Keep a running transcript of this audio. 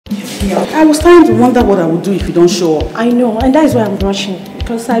Yeah. I was starting to wonder what I would do if you don't show up. I know, and that is why I'm rushing.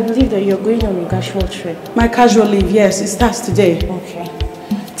 Because I believe that you're going on a casual trip. My casual leave, yes, it starts today. Okay.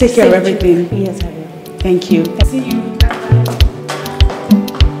 Take care of everything. Yes, I will. Thank you. See you.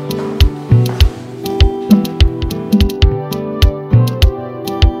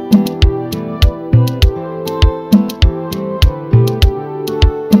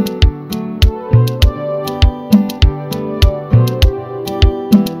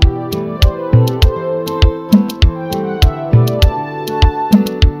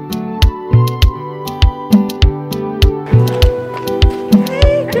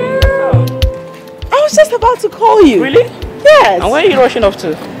 To call you. Really? Yes. And where are you rushing off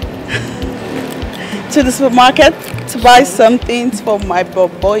to? To the supermarket to buy some things for my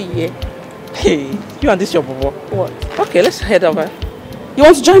boy here. Hey, you and this your bobo. What? Okay, let's head over. You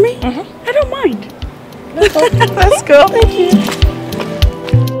want to join me? I don't mind. Let's go. Thank you.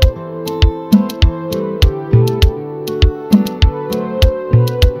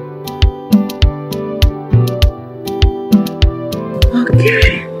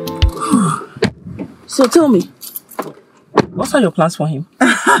 Okay. So tell me, what are your plans for him?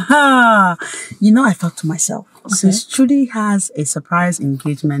 You know, I thought to myself, since Trudy has a surprise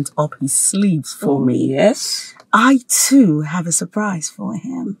engagement up his sleeves for me, yes, I too have a surprise for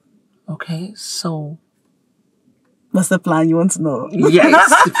him. Okay, so what's the plan? You want to know?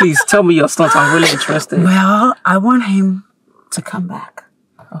 Yes, please tell me your stunt. I'm really interested. Well, I want him to come back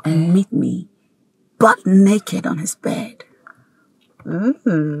and meet me butt naked on his bed.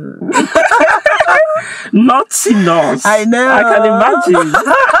 Naughty nose. I know. I can imagine.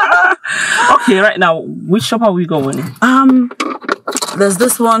 Okay, right now, which shop are we going? There's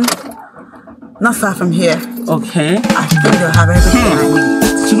this one, not far from here. Okay. I think they'll have everything I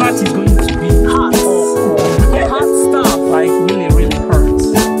need. Tonight is going to be hot. Hot stuff. Like really, really hurts.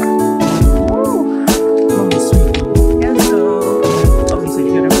 Oh, sweet. Yes, so. Okay, so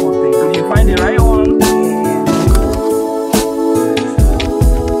you get a whole thing. Did you find the right one?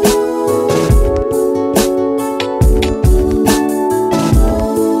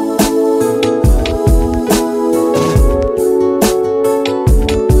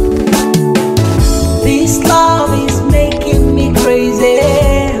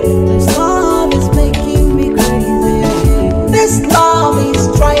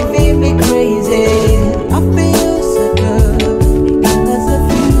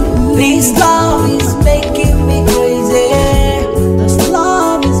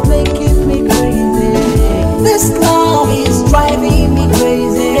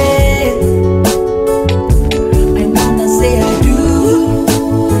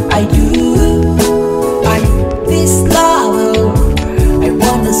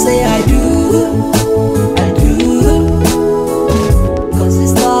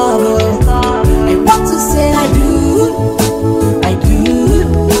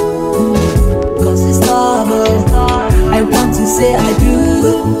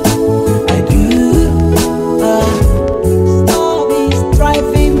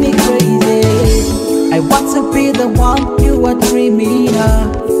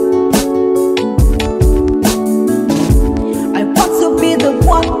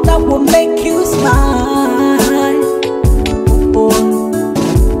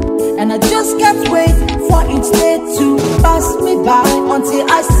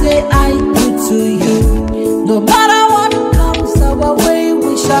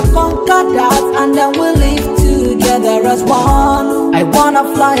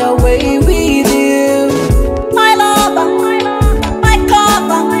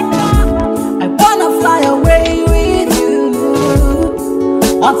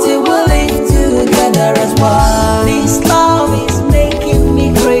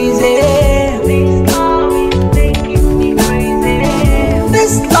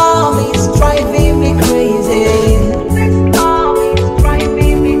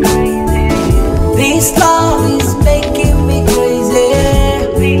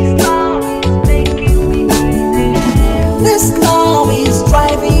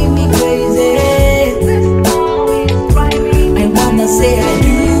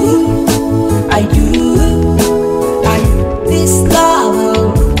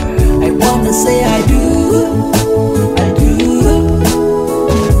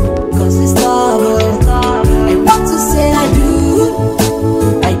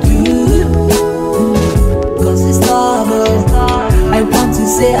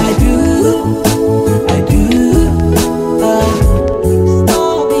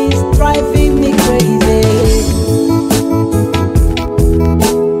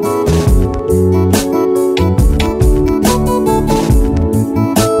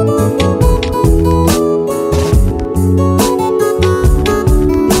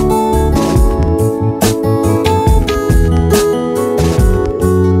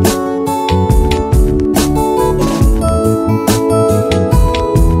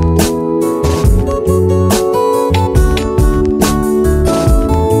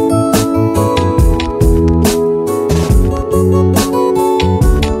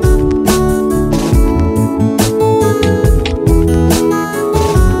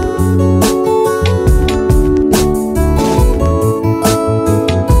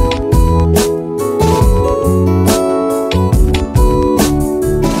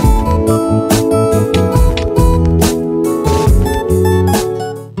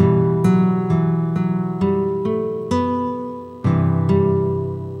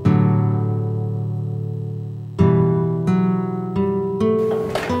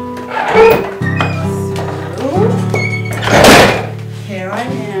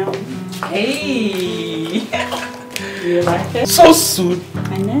 now. Hey! You like it? So soon.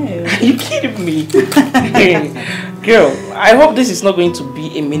 I know. Are you kidding me? Hey, girl, I hope this is not going to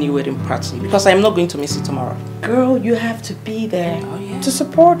be a mini wedding party because I'm not going to miss it tomorrow. Girl, you have to be there to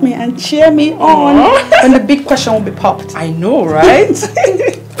support me and cheer me on when the big question will be popped. I know, right?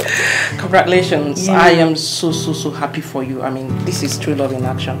 Congratulations. Yeah. I am so happy for you. I mean, this is true love in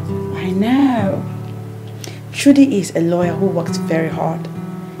action. I know. Trudy is a lawyer who works very hard.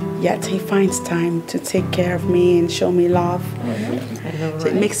 Yet he finds time to take care of me and show me love. So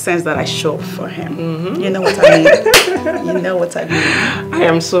it makes sense that I show up for him. You know what I mean? You know what I mean? I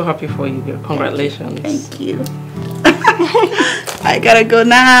am so happy for you, girl. Congratulations. Thank you. I gotta go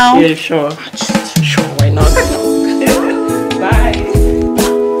now. Yeah, sure. Sure, why not? Bye.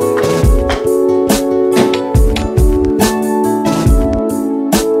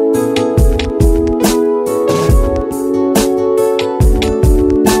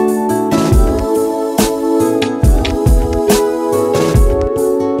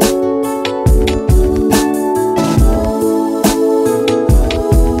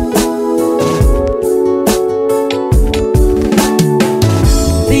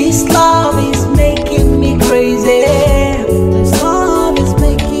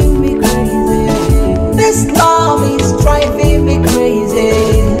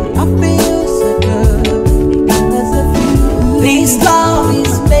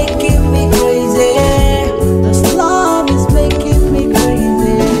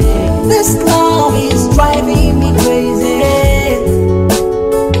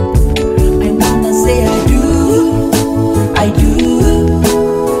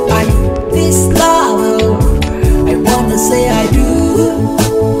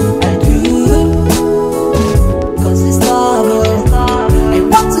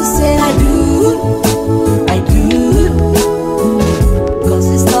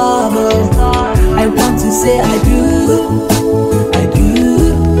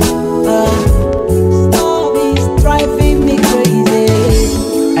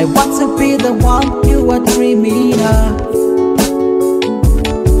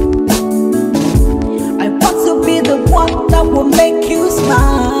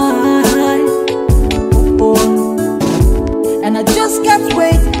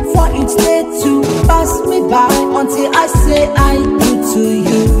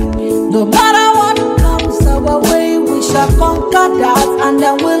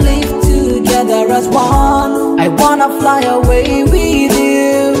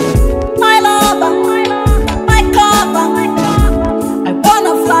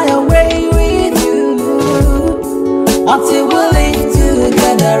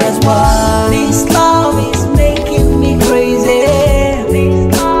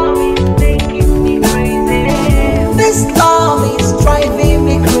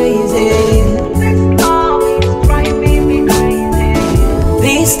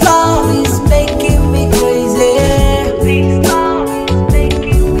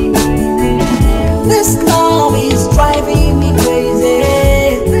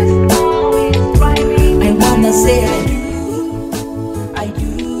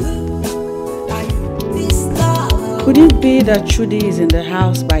 That Trudy is in the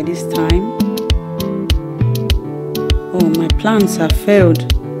house by this time. Oh, my plans have failed.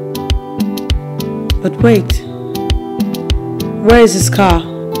 But wait, where is his car?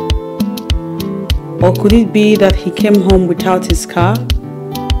 Or could it be that he came home without his car?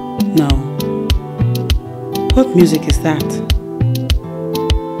 No. What music is that?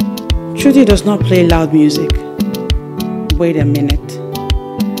 Trudy does not play loud music. Wait a minute.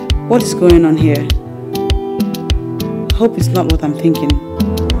 What is going on here? I hope it's not what I'm thinking.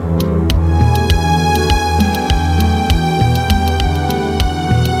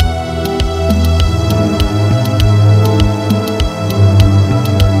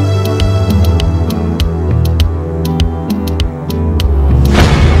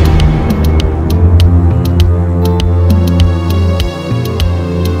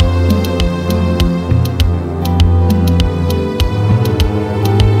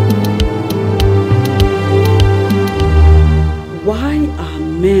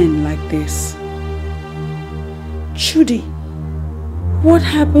 Trudy, what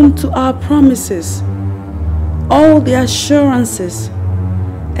happened to our promises? All the assurances,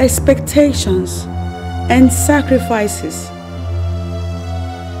 expectations, and sacrifices.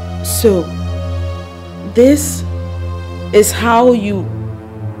 So, this is how you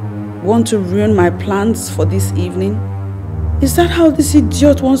want to ruin my plans for this evening? Is that how this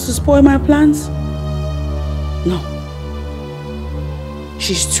idiot wants to spoil my plans? No.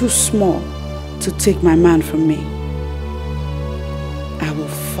 She's too small to take my man from me. I will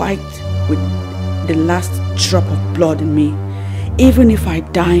fight with the last drop of blood in me. Even if I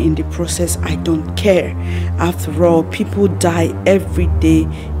die in the process, I don't care. After all, people die every day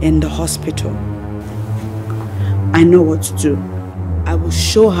in the hospital. I know what to do. I will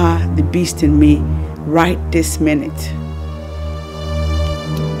show her the beast in me right this minute.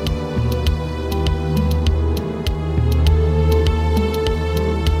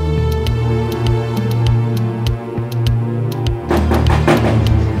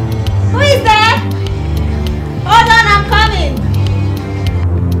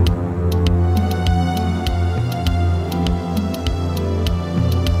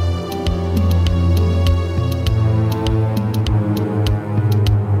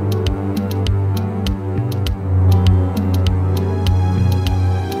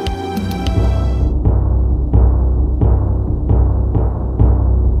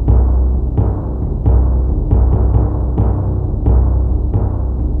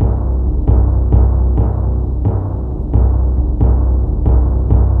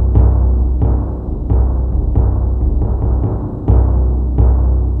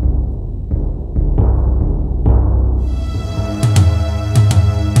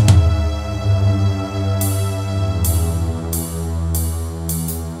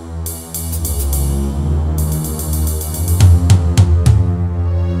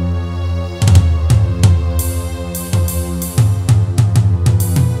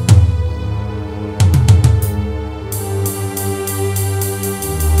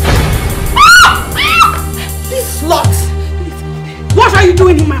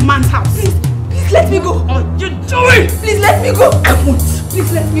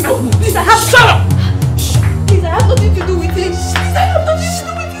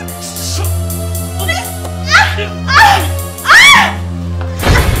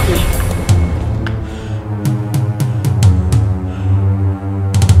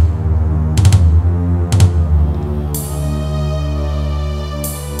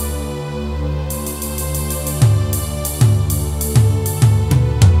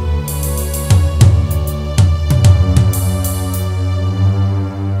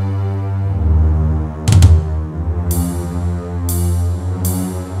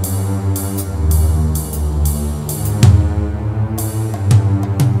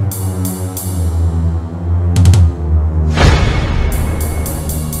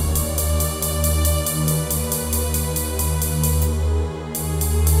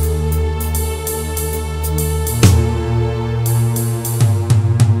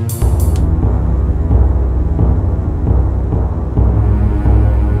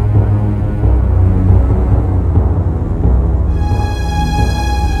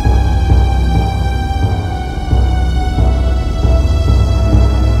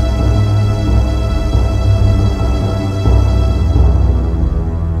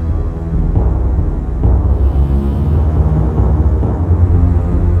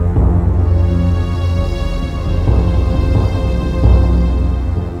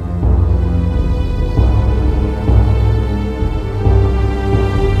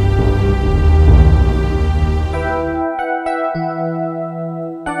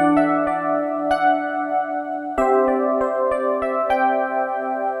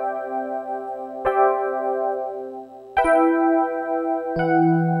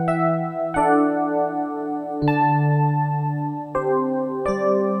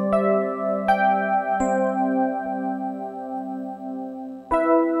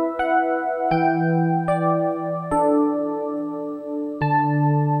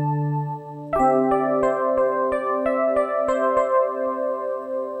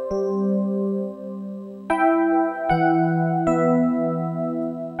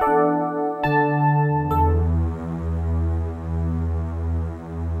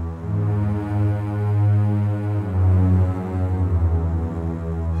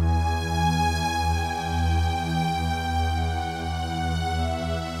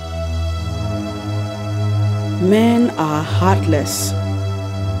 Men are heartless.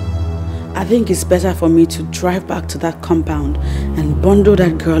 I think it's better for me to drive back to that compound and bundle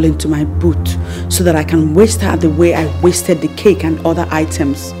that girl into my boot so that I can waste her the way I wasted the cake and other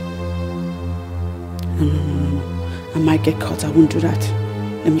items. No. I might get caught. I won't do that.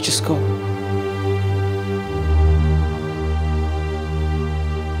 Let me just go.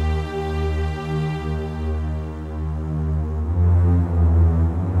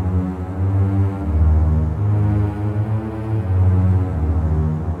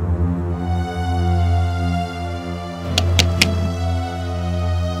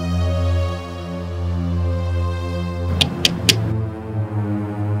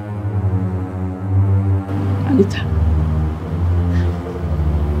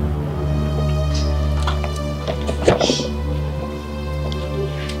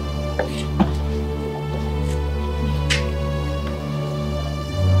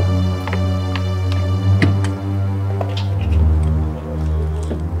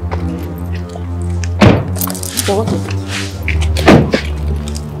 What is it?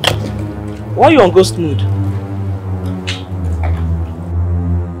 Why are you on ghost mood?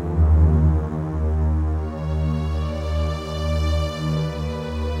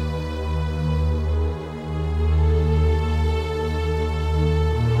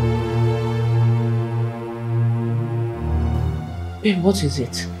 Babe, what is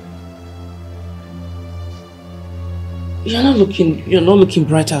it? You're not looking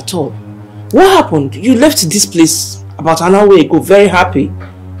bright at all. What happened? You left this place about an hour ago, very happy.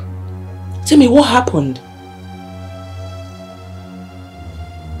 Tell me, what happened?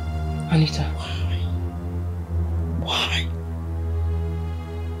 Anita. Why?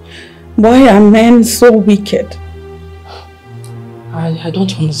 Why are men so wicked? I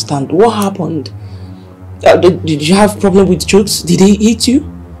don't understand. What happened? Did you have problem with jokes? Did he hit you?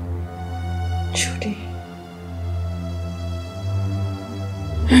 Trudy.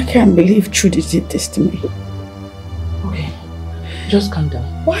 I can't believe Trudy did this to me. Okay, just calm down.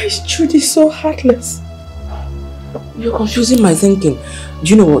 Why is Trudy so heartless? You're confusing my thinking. Do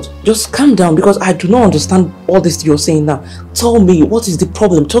you know what? Just calm down because I do not understand all this you're saying now. Tell me, what is the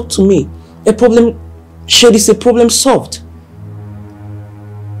problem? Talk to me. A problem shared is a problem solved.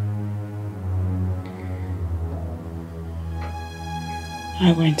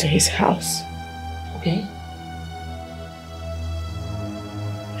 I went to his house. Okay.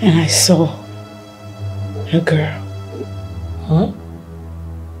 And I saw a girl. Huh?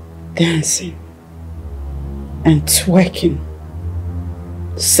 Dancing and twerking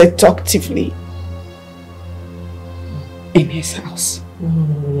seductively in his house. No.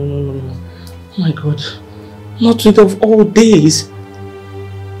 Oh my God. Not today of all days.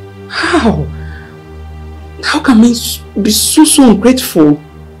 How? How can men be so ungrateful?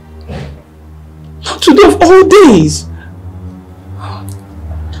 Not today of all days.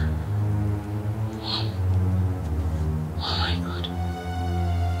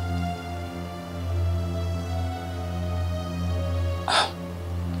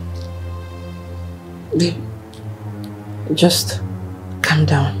 Babe, just calm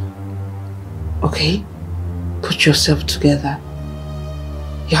down, okay? Put yourself together.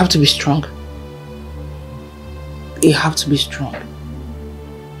 You have to be strong. You have to be strong.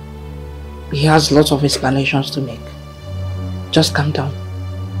 He has lots of explanations to make. Just calm down.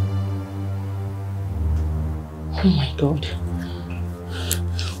 Oh my God.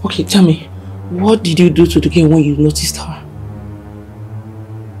 Okay, tell me, what did you do to the girl when you noticed her?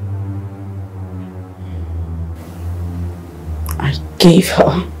 Gave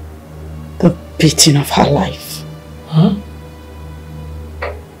her the beating of her life. Huh?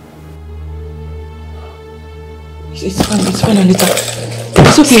 It's fine, Anita.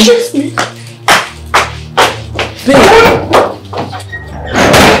 It's okay. Excuse me. Babe.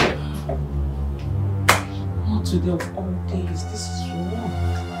 Not today of all days. This is wrong.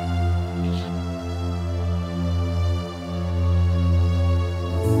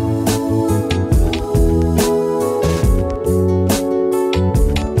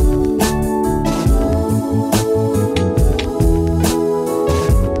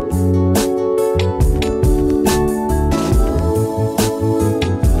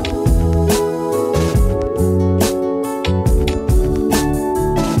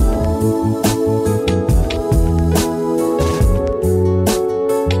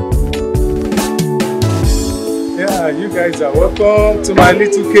 Welcome to my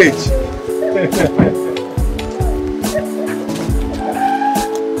little cage.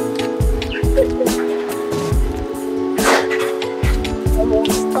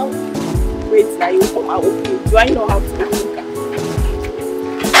 Stop. Wait, now you come out with me. Do I know how to cook?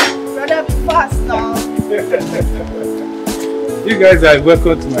 Brother, be fast now. You guys are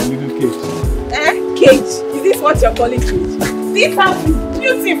welcome to my little cage. Cage? Is this what you're calling cage? This house is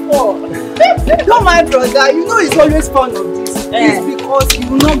beautiful. Don't mind, brother. You know it's always fun of this. It's because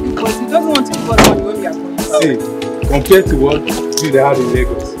you know because he doesn't want to give us money when we are going. See, compared to what they have in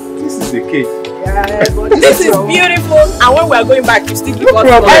Lagos, this is a cage. Yeah, but this is beautiful. And when we are going back, you still give us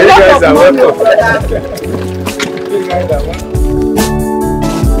money. You guys are welcome. Brother. You guys are welcome.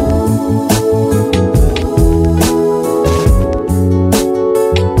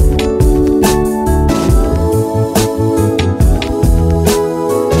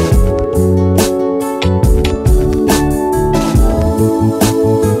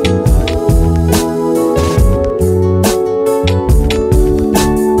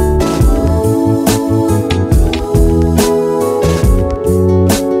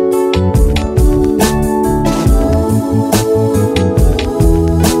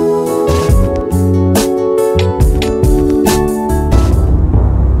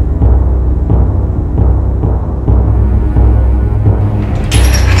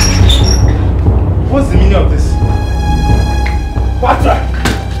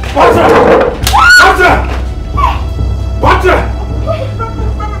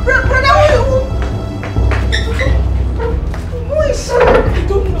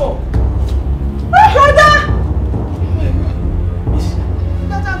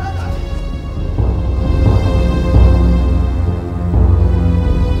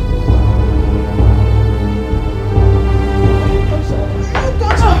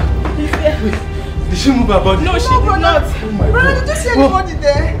 she move her body? No, she did not. Oh my Brother, God. did you see anybody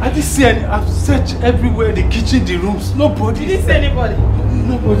there? I didn't see any. I've searched everywhere, the kitchen, the rooms. Nobody. Did you see anybody?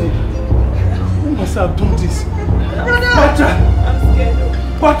 Nobody. Who must have done this? Brother! Patra! I'm scared.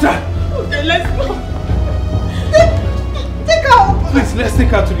 Patra! Okay, let's go. Take her up. Please, let's take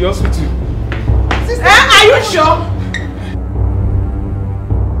her to the hospital. Sister, are you sure?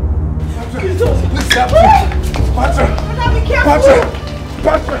 Patra, please help me. Patra! Brother, be careful. Patra!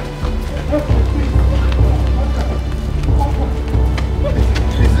 Patra!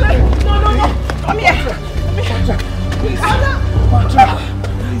 No. Come here. Patra! Please. Patra.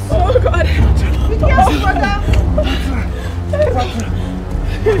 Oh God. Be careful, brother.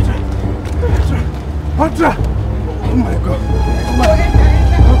 Patra! Oh my God! Oh my God!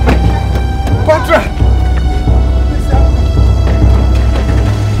 Patra! Please help me.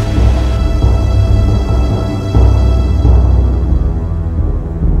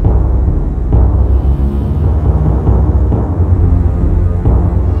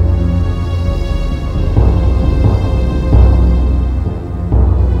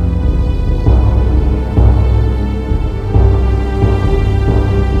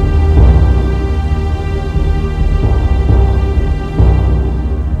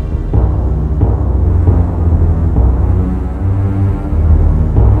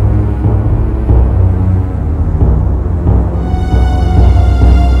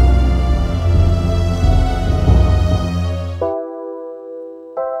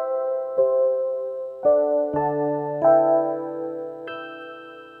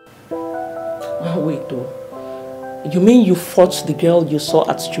 Wait though. You mean you fought the girl you saw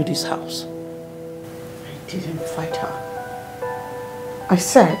at Judy's house? I didn't fight her. I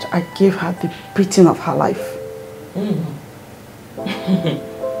said I gave her the beating of her life.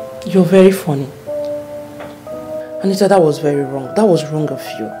 You're very funny. Anita, that was very wrong. That was wrong of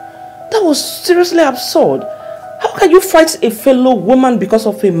you. That was seriously absurd. How can you fight a fellow woman because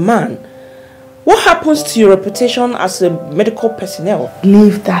of a man? What happens to your reputation as a medical personnel?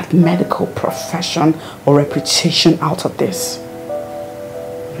 Leave that medical profession or reputation out of this.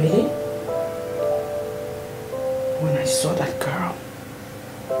 Really? When I saw that girl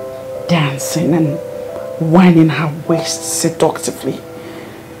dancing and winding her waist seductively,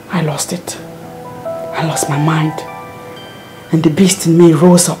 I lost it. I lost my mind. And the beast in me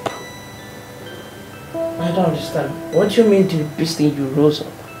rose up. I don't understand. What do you mean the beast in you rose up?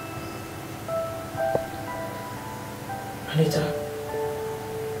 Anita.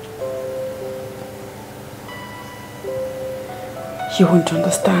 You won't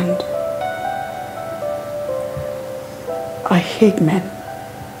understand. I hate men.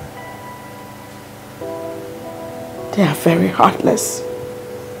 They are very heartless.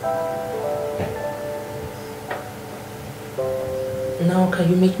 Now can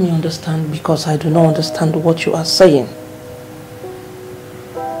you make me understand, because I do not understand what you are saying?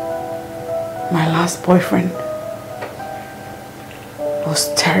 My last boyfriend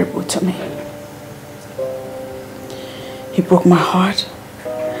was terrible to me. He broke my heart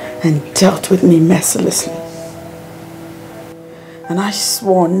and dealt with me mercilessly. And I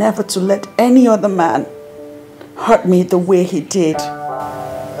swore never to let any other man hurt me the way he did.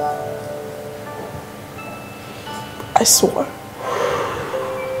 I swore.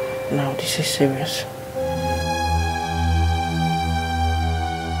 Now this is serious.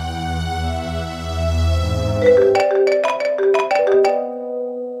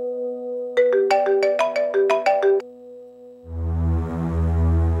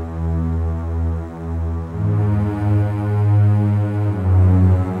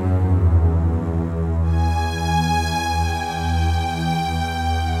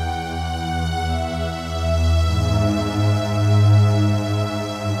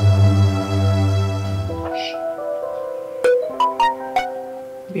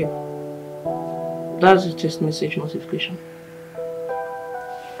 That's a text message notification.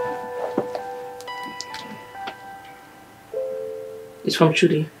 It's from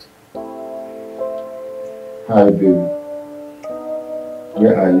Judy. Hi, baby.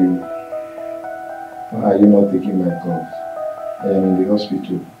 Where are you? Why are you not taking my calls? I am in the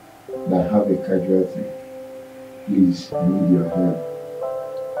hospital and I have a casualty. Please, I need your help.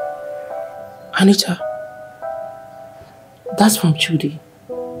 Anita, that's from Judy.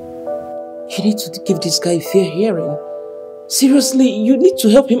 You need to give this guy a fair hearing. Seriously, you need to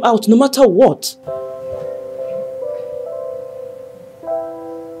help him out no matter what.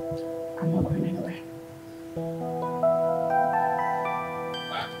 I'm not going anywhere.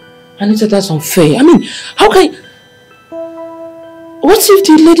 Anita, that's unfair. I mean, how can... What if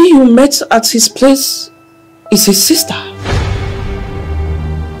the lady you met at his place is his sister?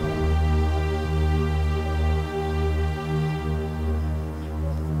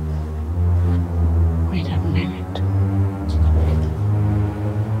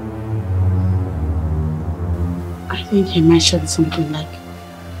 think he mentioned something like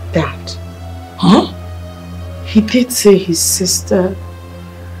that. Huh? He did say his sister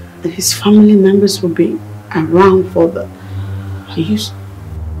and his family members will be around for the... He used...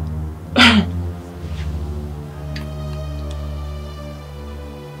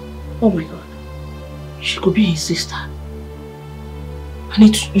 Oh my God. She could be his sister.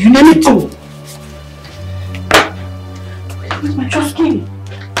 You need to... Where's my trust key?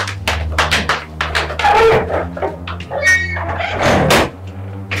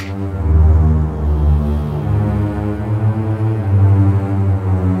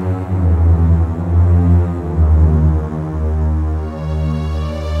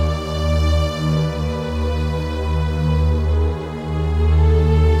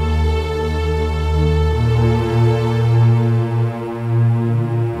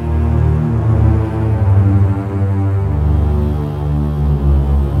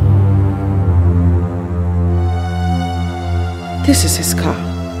 This is his car.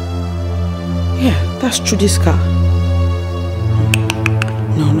 Yeah, that's Trudy's car.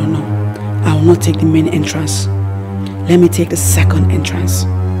 No. I will not take the main entrance. Let me take the second entrance.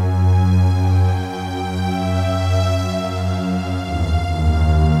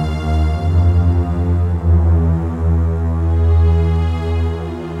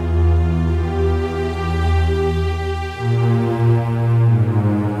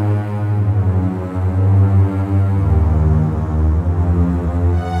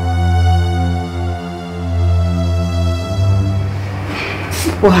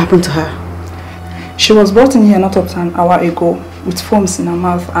 What happened to her? She was brought in here not up to an hour ago with foams in her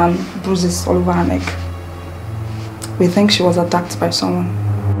mouth and bruises all over her neck. We think she was attacked by someone.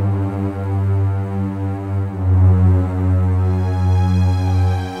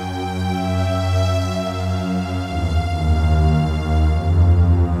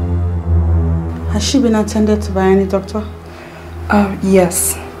 Has she been attended to by any doctor?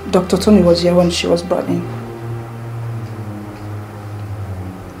 Yes. Dr. Tony was here when she was brought in.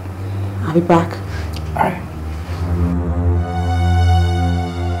 I'll be back. Alright.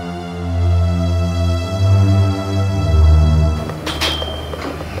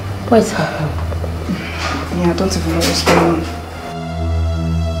 What's happening? Yeah, I don't even know what's going on.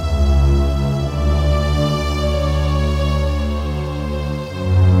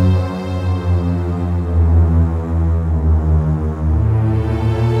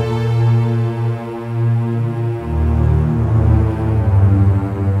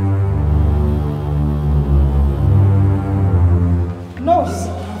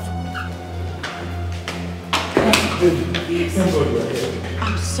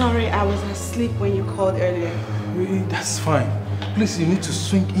 When you called earlier. That's fine. Please, you need to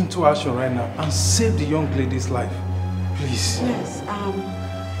swing into action right now and save the young lady's life. Please. Yes,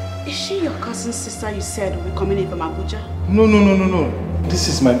 is she your cousin's sister you said will be coming in from Abuja? No. This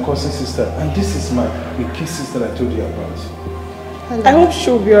is my cousin sister and this is my EKE sister I told you about. Hello. I hope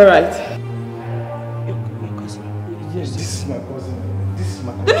she'll be alright. Your cousin? Yes, this is my cousin.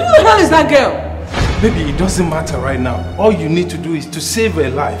 Then who the hell is that girl? Baby, it doesn't matter right now. All you need to do is to save her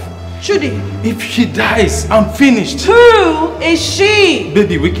life. Trudy. If she dies, I'm finished. Who is she?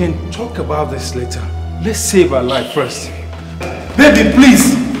 Baby, we can talk about this later. Let's save her life first. Baby,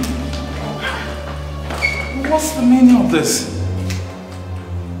 please. What's the meaning of this?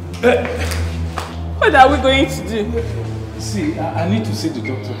 What are we going to do? See, I need to see the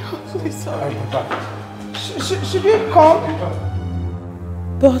doctor. Please, sorry. I'll be back. Should we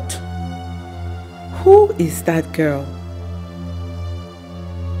come? But who is that girl?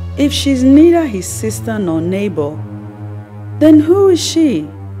 If she's neither his sister nor neighbor, then who is she?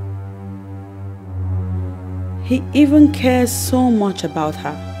 He even cares so much about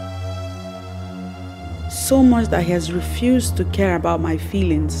her. So much that he has refused to care about my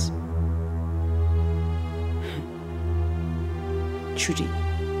feelings. Trudy,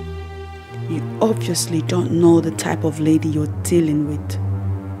 you obviously don't know the type of lady you're dealing with.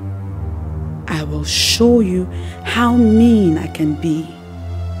 I will show you how mean I can be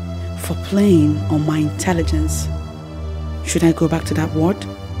for playing on my intelligence. Should I go back to that word?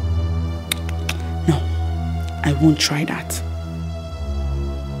 No, I won't try that.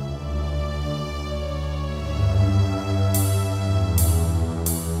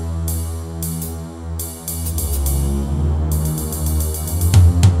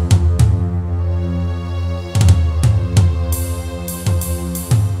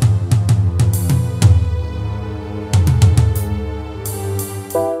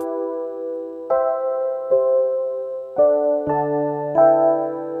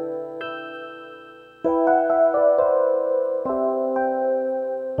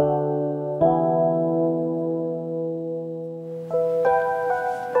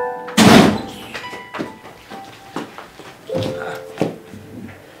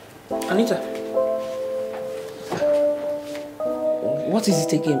 What is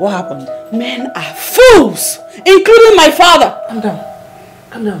it again? What happened? Men are fools, including my father. Calm down.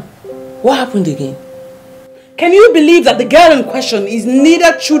 Calm down. What happened again? Can you believe that the girl in question is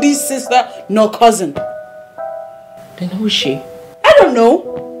neither Chudi's sister nor cousin? Then who is she? I don't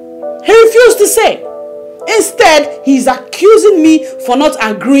know. He refused to say. Instead, he's accusing me for not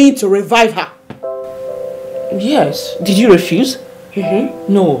agreeing to revive her. Yes. Did you refuse?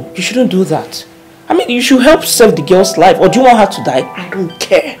 Mm-hmm. No, you shouldn't do that. I mean, you should help save the girl's life, or do you want her to die? I don't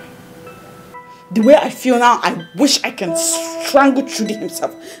care. The way I feel now, I wish I can strangle Chudi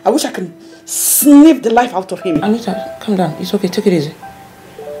himself. I wish I can sniff the life out of him. Anita, calm down. It's okay. Take it easy.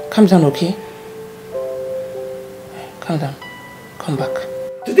 Calm down, okay? Calm down. Come back.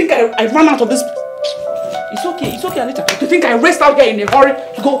 Do you think I ran out of this? It's okay, Anita. Do you think I raced out here in a hurry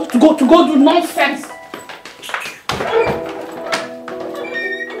to go do nonsense?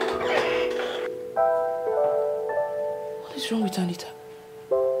 What is wrong with Anita?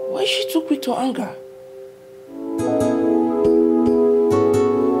 Why is she too quick to anger?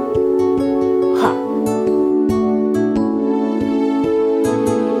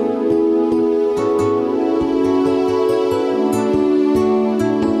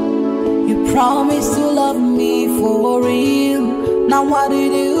 Promise to love me for real. Now why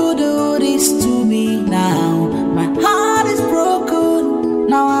did you do this to me now? My heart is broken.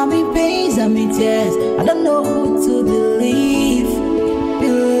 Now I'm in pain, I'm in tears. I don't know who to believe.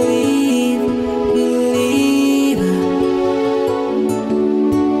 Believe.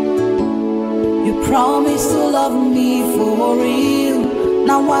 You promised to love me for real.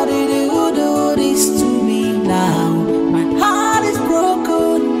 Now why did you do this to me now? My heart is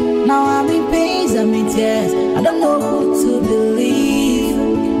broken. Now I'm in pain, I'm in tears. I don't know who to believe.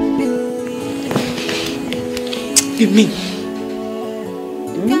 Give me.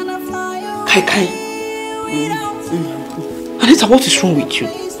 Kai. Anita, what is wrong with you?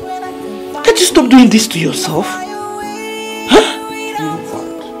 Can't you stop doing this to yourself? Huh?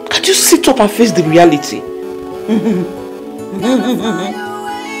 Can't you sit up and face the reality?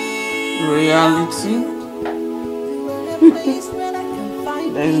 Reality?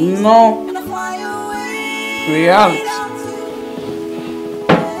 There's no reality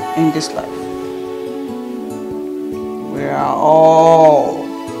in this life. We are all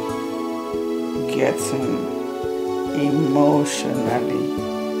getting emotionally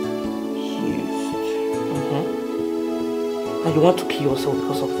used. And you want to kill yourself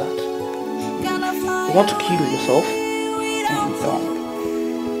because of that? You want to kill yourself? And don't.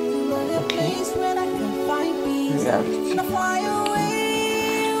 Okay. Reality.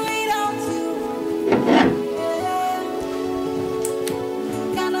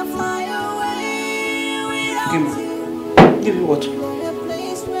 Give you what?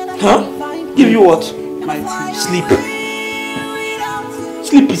 Huh? Give you what? My tea. Sleep.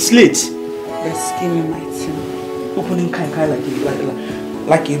 Sleep, it's late. Let's give me my tea. Opening kai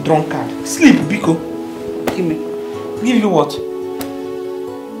like a drunkard. Sleep, Biko. Give me. Give you what?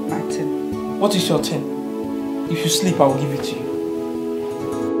 My tea. What is your turn? If you sleep, I will give it to you.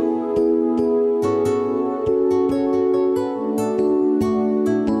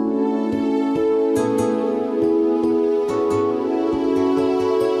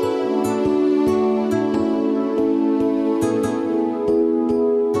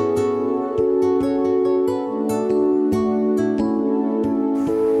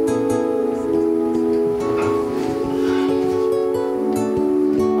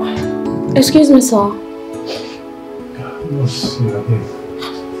 Excuse me, sir. What's your name?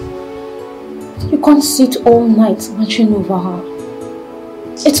 You can't sit all night watching over her.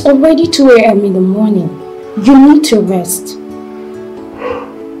 It's already 2 a.m. in the morning. You need to rest.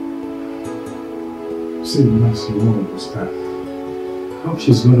 See, Max, you won't understand. I hope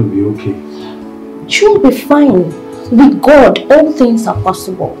she's going to be okay. She'll be fine. With God, all things are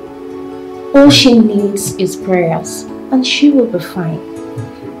possible. All she needs is prayers, and she will be fine.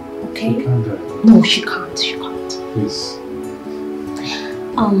 Okay? She can't die. No, she can't. She can't. Please.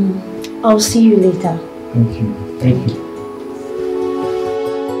 I'll see you later. Thank you. Thank you.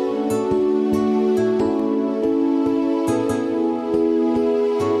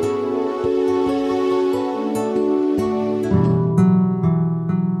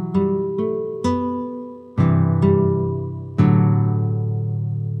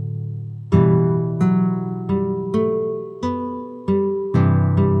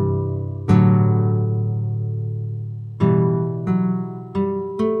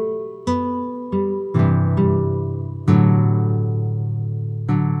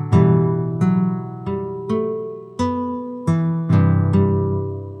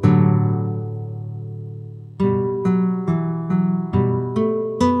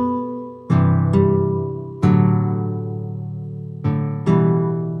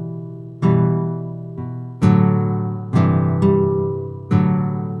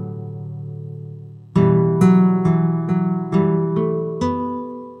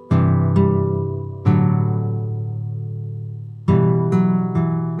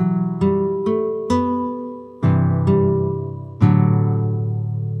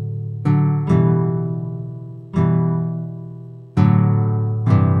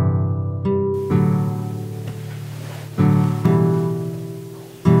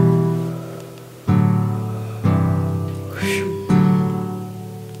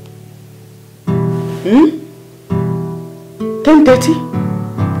 already?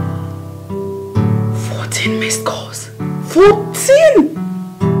 14 missed calls. 14!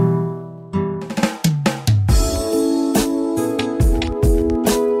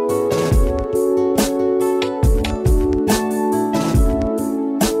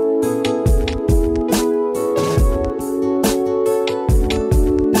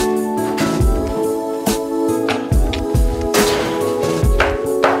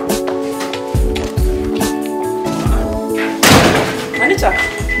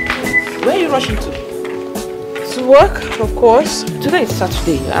 Work, of course. Today is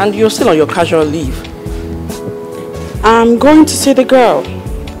Saturday and you're still on your casual leave. I'm going to see the girl.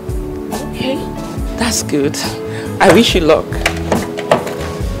 Okay, that's good. I wish you luck.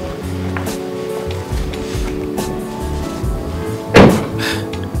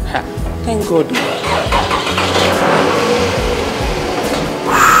 Thank God.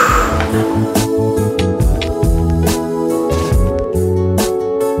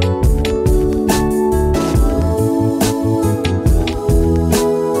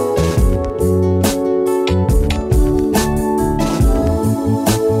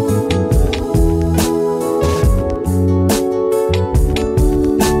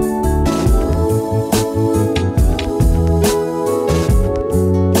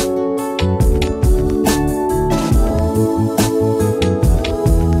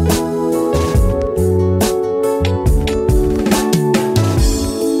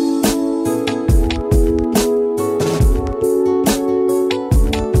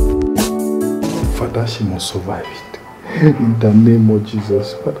 Survive it. In the name of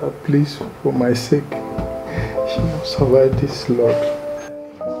Jesus, Father, please, for my sake, she must survive this, Lord.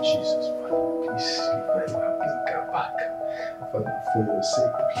 Jesus, Father, please revive her, bring her back. Father, for your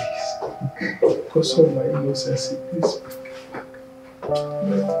sake, please. Because of my innocence, please bring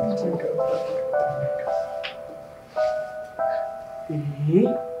her back. Bring her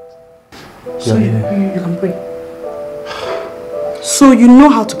back. So you can pray. So you know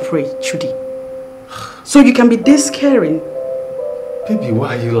how to pray, Trudy. So you can be this caring. Baby,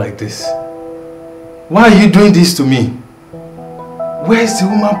 why are you like this? Why are you doing this to me? Where's the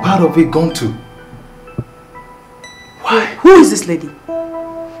woman part of it gone to? Why? Who is this lady?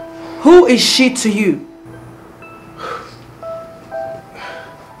 Who is she to you?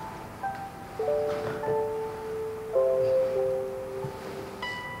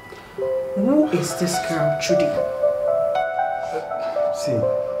 Who is this girl, Trudy? See,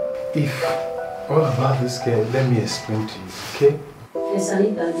 if all about this girl, let me explain to you, okay? Yes,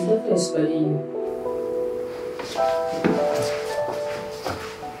 Anita, I'm definitely explaining you.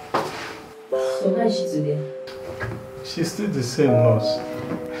 So how is she today? She's still the same nurse.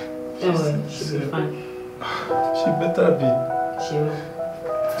 Don't worry, she'll be fine. She better be. She will.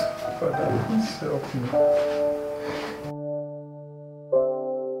 Father, please help me.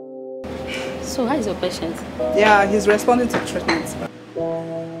 So how is your patient? Yeah, he's responding to treatment.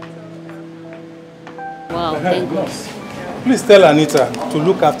 Wow, thank God. Please tell Anita to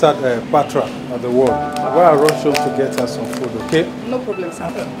look after Patra at the ward while I rush home to get her some food, okay? No problem,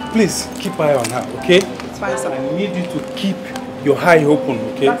 sir. Please keep eye on her, okay? It's fine, sir. I need you to keep your eye open,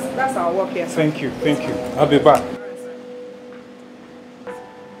 okay? That's our work here, sir. Thank you, thank you. I'll be back.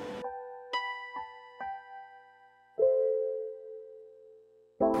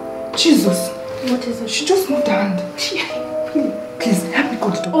 Jesus! What is it? She just moved her hand. Please, help me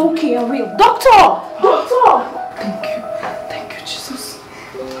call the doctor. Okay, I will. Doctor! Doctor! Thank you. Thank you, Jesus.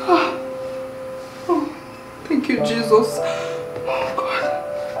 Oh, thank you, Jesus. Oh, God.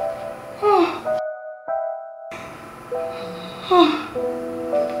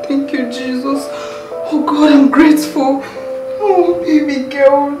 Thank you, Jesus. Oh, God, I'm grateful. Oh, baby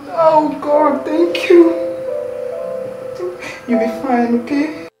girl. Oh, God, thank you. You'll be fine,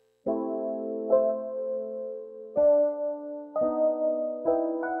 okay?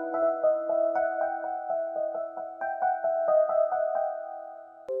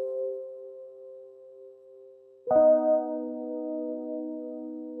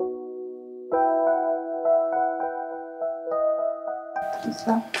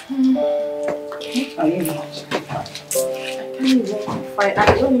 What are you doing? I can't even find. I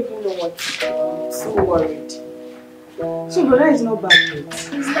don't even know what to do. I'm so worried. So, brother is not bad yet. It's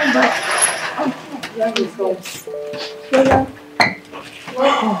not bad. Oh, yeah, he's gone. Brother.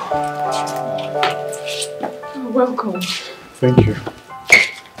 Oh, welcome. Thank you.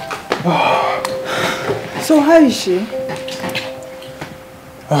 So, how is she?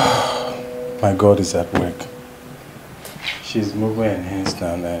 My God is at work. She's moving her hands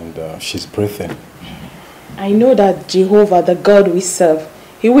down and she's breathing. I know that Jehovah, the God we serve,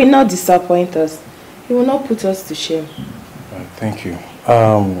 He will not disappoint us. He will not put us to shame. Thank you.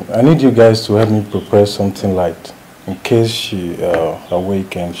 I need you guys to help me prepare something light in case she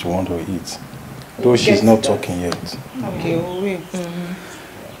awake and she wants to eat. Though she's not talking yet. Okay, we'll wait.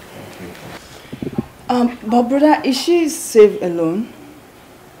 But brother, is she safe alone?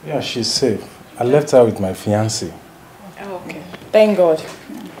 Yeah, she's safe. I left her with my fiancé. Oh, okay. Thank God.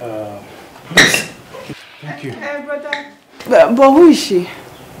 Thank you. Hey, brother. But who is she?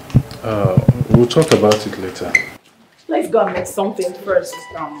 We'll talk about it later. Let's go and make something first.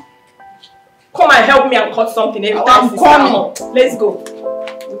 Come and help me and cut something every time. I'm coming. Let's go.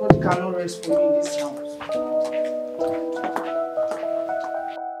 Nobody cannot rest for me in this house.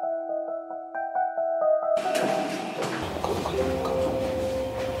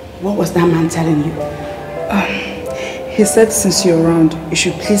 What was that man telling you? He said since you're around, you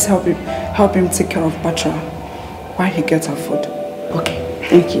should please help him take care of Batra while he gets her food. Okay,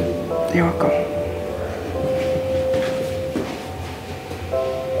 thank you. You're welcome.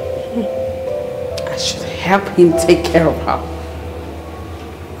 I should help him take care of her.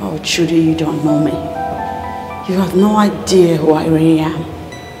 Oh, Judy, you don't know me. You have no idea who I really am.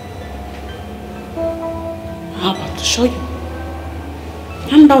 I'm about to show you.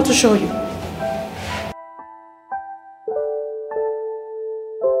 I'm about to show you.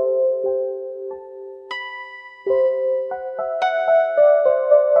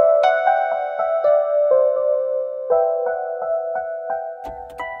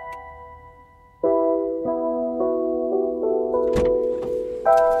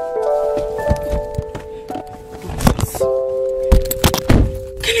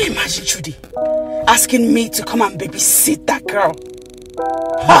 Judy, asking me to come and babysit that girl.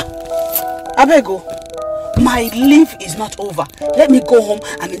 Ha! Abego, my leave is not over. Let me go home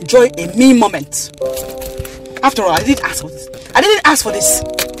and enjoy a me moment. After all, I didn't ask for this. I didn't ask for this.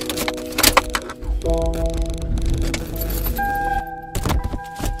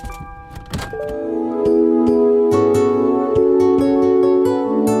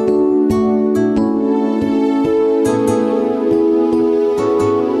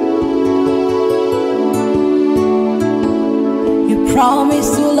 Promise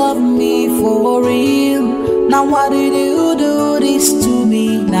to love me for real. Now why did you do this to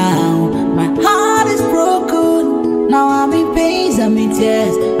me now? My heart is broken. Now I'm in pain, I'm in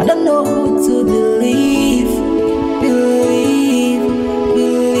tears. I don't know who to believe. Believe.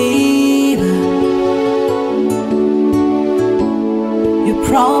 You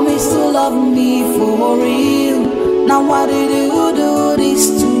promised to love me for real. Now why did you do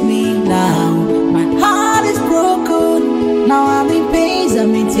this to me now? My heart is broken. Now I'm in pain,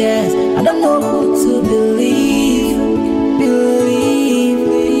 I'm in tears. I don't know who to believe. Believe.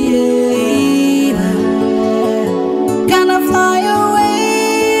 Can I fly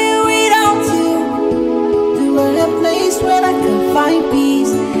away without you? To a place where I can find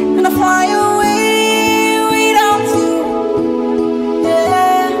peace. Can I fly away without you?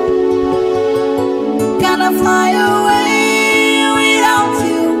 Yeah. Can I fly away without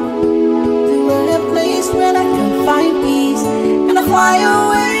you? To a place where I can find peace. Can I fly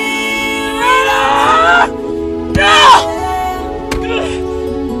away without you?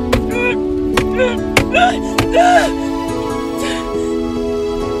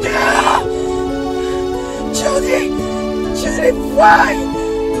 Judy, why?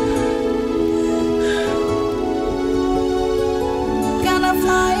 Can I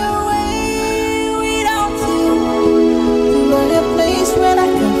fly away without you? To a place where I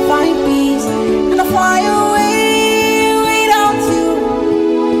can find peace. Can I fly away without you?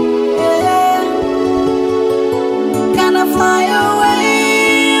 Yeah. Can I fly away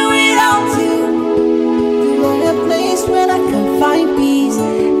without you? To a place where I can find peace.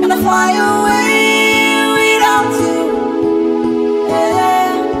 Can I fly away without you?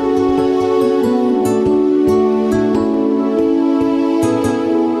 Yeah.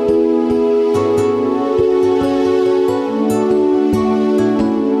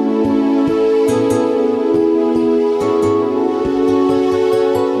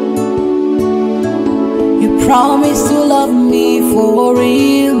 You promised to love me for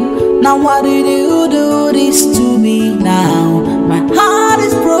real. Now why did you do this to me now? My heart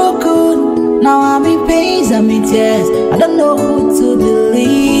is broken. Now I'm in pain, I'm in tears. I don't know who to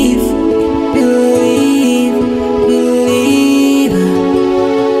believe. Believe.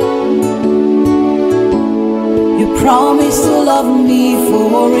 You promised to love me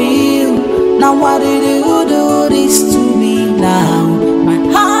for real. Now why did you do this to me now? My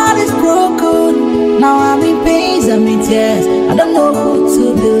heart is broken. Now I'm in pain, I'm in tears. I don't know who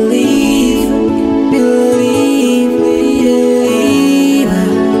to believe. Believe.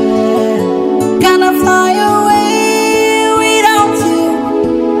 Can I fly away without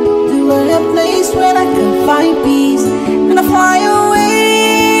place where I can find peace. And I fly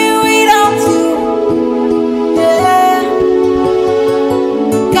away without you. Yeah.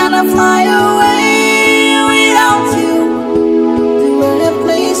 Can I fly away without you? To a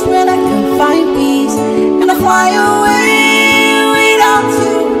place where I can find peace. And I fly away without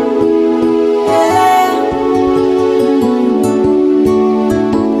you. Yeah.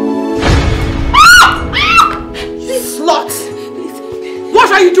 You slut!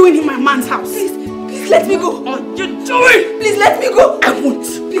 What are you doing in my man's house? Please let me go. What are you doing? Please let me go. I won't.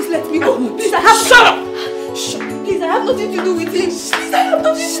 Please let me go. Please, I have. Shut up! Please, I have nothing to do with him. Please, I have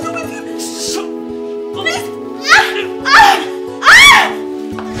nothing to do with him. Please.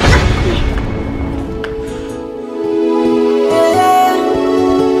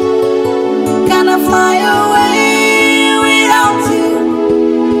 Can I fly away without you?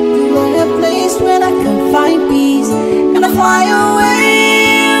 To a place where I can find peace. Can I fly away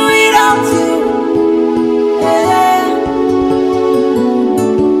without you? Yeah.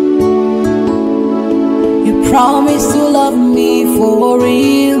 You promised to love me for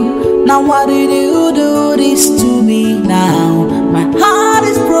real. Now why did you do this to me now? My heart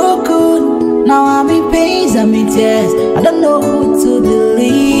is broken. Now I'm in pain, I'm in tears. I don't know who to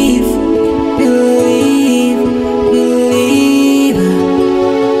believe. Believe.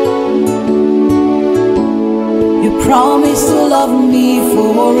 You promised to love me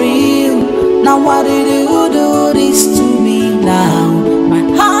for real. Now why did you do this to me now? My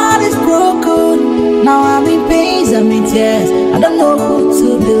heart is broken. Now I'm in pain, I'm in tears. I don't know who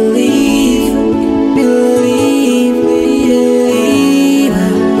to believe. Believe.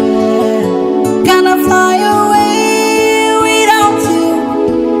 Can I fly away without you?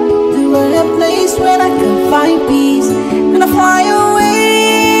 To a place where I can find peace. Can I fly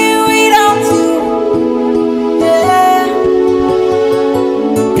away without you? Yeah.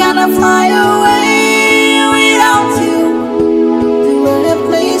 Can I fly away without you? To a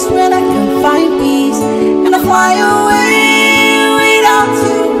place where I can find peace. Can I fly away without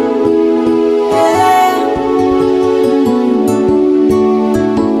you? Yeah.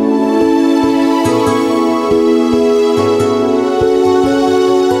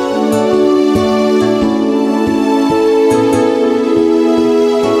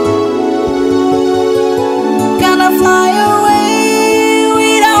 Can I fly away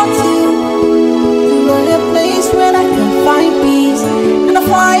without you? To a place where I can find peace. Can I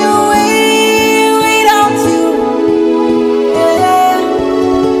fly away without you? Yeah.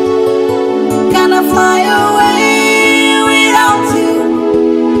 Can I fly away without you?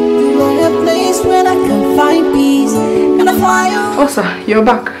 To a place where I can find peace. Can I fly away? Oh, sir, you're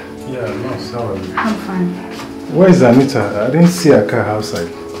back. Yeah, no, sorry. I'm fine. Where is Anita? I didn't see her car outside.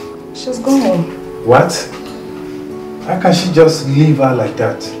 She's gone home. What? How can she just leave her like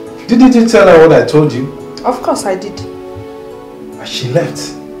that? Didn't you tell her what I told you? Of course I did. She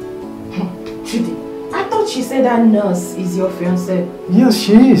left. Judy, I thought she said that nurse is your fiancé. Yes,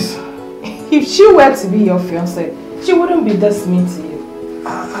 she is. If she were to be your fiancé, she wouldn't be this mean to you.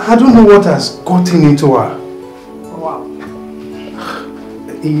 I don't know what has gotten into her. Wow.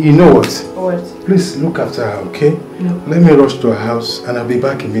 You know what? What? Please look after her, okay? No. Let me rush to her house and I'll be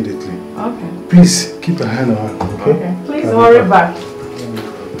back immediately. Okay. Please keep a hand on her, okay? Okay. Please I'll hurry be back.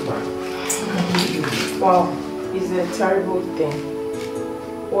 Wow, it's a terrible thing.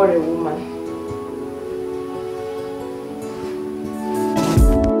 What a woman.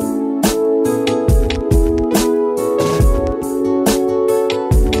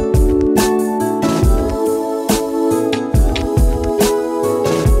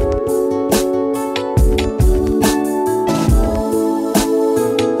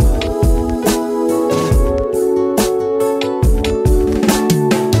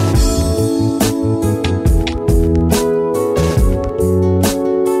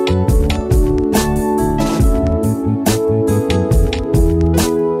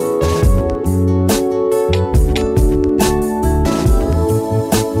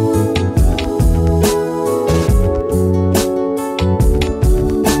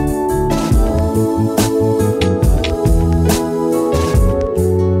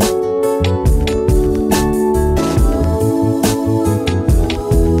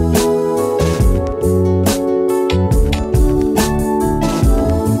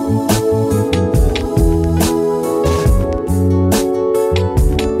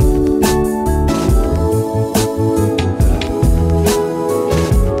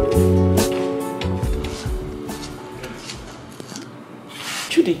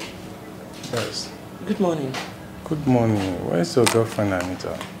 Good morning. Where's your girlfriend,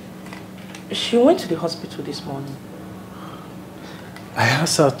 Anita? She went to the hospital this morning. I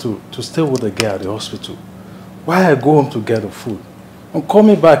asked her to stay with the girl at the hospital while I go home to get the food. And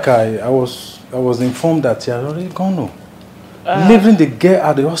coming back, I was informed that she had already gone home. Leaving the girl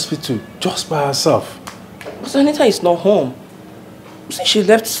at the hospital just by herself. But Anita is not home. Since she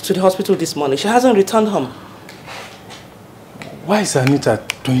left to the hospital this morning, she hasn't returned home. Why is Anita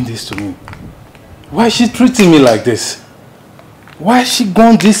doing this to me? Why is she treating me like this? Why has she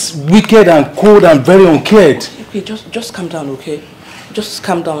gone this wicked and cold and very uncared? Okay, just calm down, okay? Just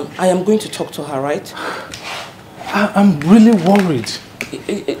calm down. I am going to talk to her, right? I'm really worried.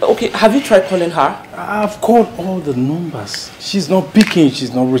 Okay, have you tried calling her? I've called all the numbers. She's not picking,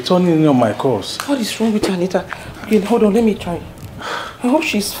 she's not returning any of my calls. What is wrong with Anita? Okay, hold on, let me try. I hope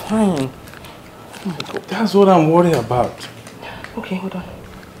she's fine. Oh my God. That's what I'm worried about. Okay, hold on.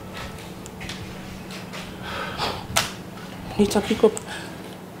 Anita, pick up.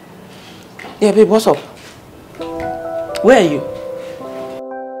 Yeah, babe, what's up? Where are you?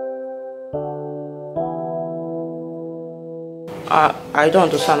 I don't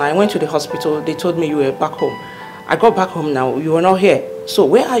understand. I went to the hospital. They told me you were back home. I got back home now. You are not here. So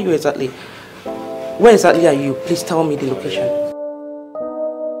where are you exactly? Where exactly are you? Please tell me the location.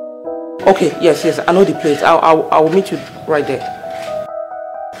 Okay, yes, I know the place. I will meet you right there.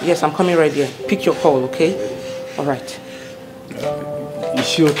 Yes, I'm coming right there. Pick your call, okay? All right. Is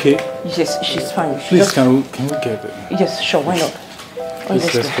she okay? Yes, she's fine. Please, can we get it? Yes, sure. Why not?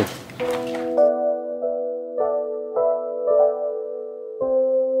 Please, let's go.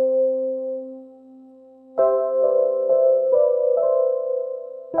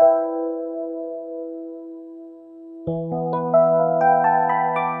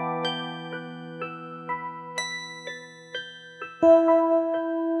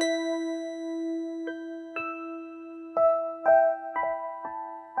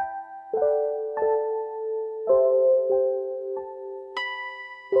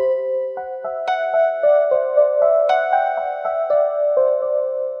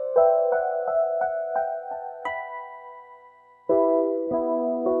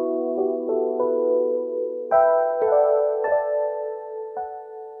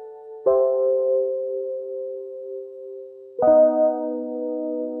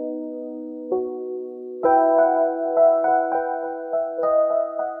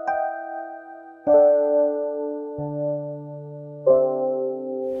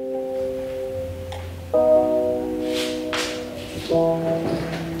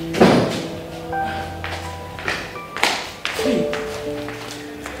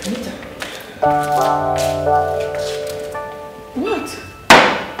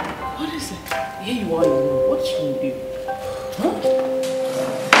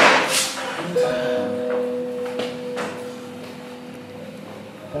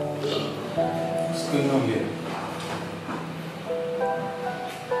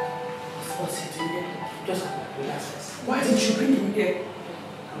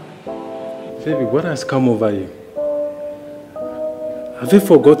 Baby, what has come over you? Have you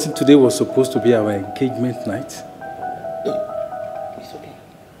forgotten today was supposed to be our engagement night? It's okay.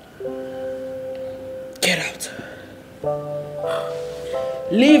 Get out.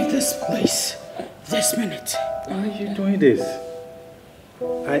 Leave this place this minute. Why are you doing this?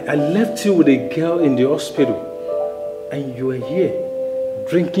 I left you with a girl in the hospital and you are here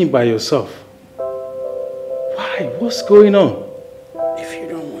drinking by yourself. Why? What's going on? If you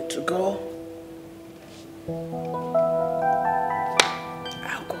don't want to go,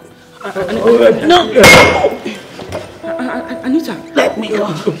 I'll go. No! Anita, let me go.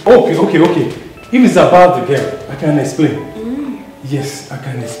 Okay. If it's about the girl, I can explain. Yes, I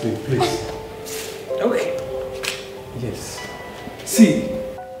can explain, please. Okay. Yes. See,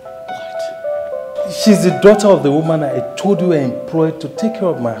 what? She's the daughter of the woman I told you I employed to take care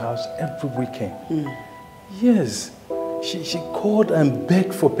of my house every weekend. Yes. She called and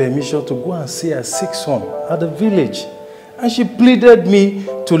begged for permission to go and see her sick son at the village. And she pleaded me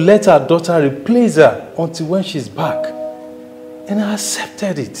to let her daughter replace her until when she's back. And I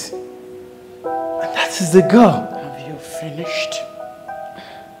accepted it. And that is the girl. Have you finished?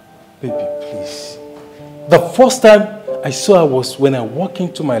 Baby, please. The first time I saw her was when I walked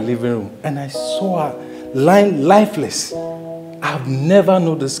into my living room and I saw her lying lifeless. I've never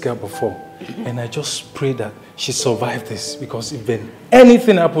known this girl before. And I just pray that she survived this, because if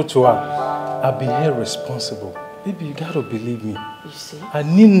anything happened to her, I'll be held responsible. Baby, you gotta believe me. You see? I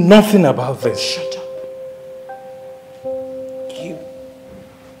knew nothing about this. Shut up. You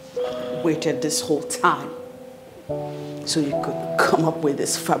waited this whole time so you could come up with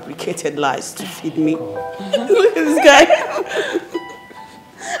these fabricated lies to feed me. Look at this guy.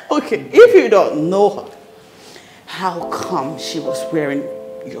 Okay, if you don't know her, how come she was wearing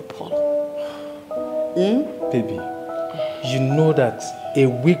your polo? Baby, you know that a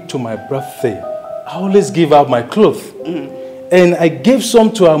week to my birthday, I always give out my clothes. And I gave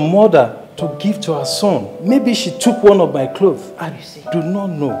some to her mother to give to her son. Maybe she took one of my clothes. I do not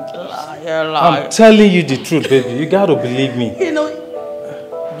know. Liar, liar. I'm telling you the truth, baby. You got to believe me. You know,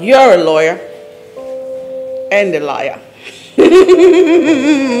 you're a lawyer and a liar.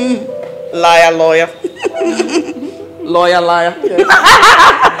 Liar, lawyer. Lawyer, liar.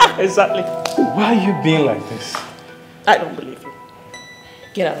 Exactly. Why are you being like this? I don't believe you.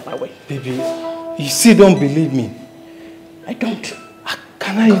 Get out of my way. Baby, you still don't believe me. I don't.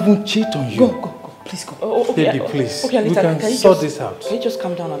 Can I even cheat on you? Go. Please go. Okay, Baby, please. Okay, Anita, we can sort this out. Can you just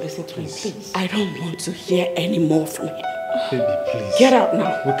calm down and listen to him, please? I don't want to hear any more from him. Baby, please. Get out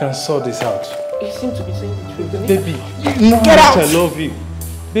now. We can sort this out. He seems to be saying the truth. Baby, you know Get how much out. I love you.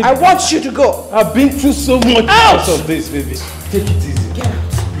 Baby, I want you to go. I've been through so much because of this, baby. Take it easy. Get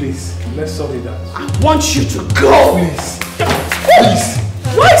out. Please, let's sort it out. I want you to go. Please. Please.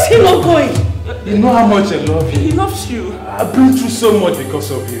 Why is he not going? You know how much I love you. He loves you. I've been through so much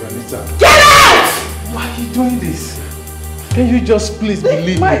because of you, Anita. Get out! Why are you doing this? Can you just please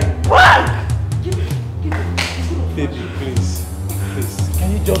believe my me? bag! Baby, please. Please.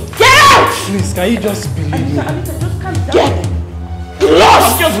 Can you just... Get out! Please, can you just believe me? Anita, just calm down. Get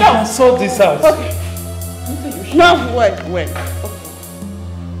lost We yourself. can sort this out. Okay. No, wait.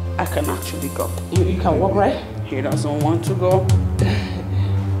 I can actually go. You can walk, right? He doesn't want to go.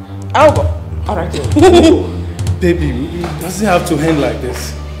 I'll go. Alright. Baby, it doesn't have to end like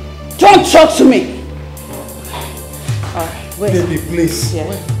this. Don't talk to me. Alright, wait. Baby, please. Yeah,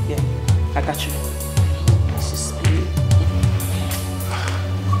 I got you. This is me.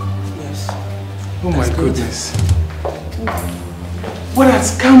 Yes. Oh my goodness. What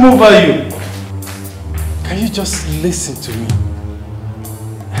has come over you? Can you just listen to me?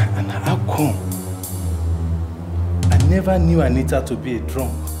 And how come? I never knew Anita to be a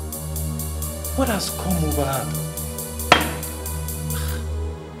drunk. What has come over her?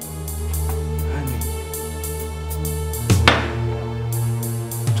 Honey.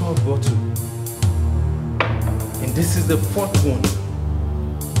 12 bottle. And this is the 4th one.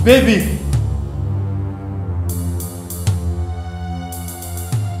 Baby!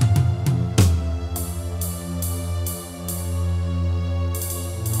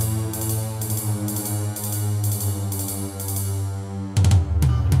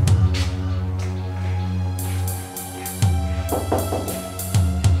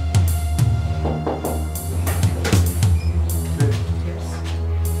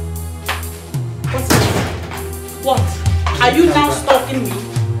 Are you now stalking me?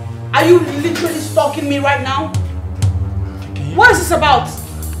 Are you literally stalking me right now? What is this about?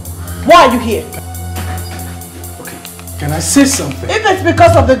 Why are you here? Okay, can I say something? If it's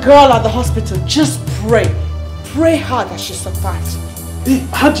because of the girl at the hospital, just pray. Pray hard that she survives. Hey,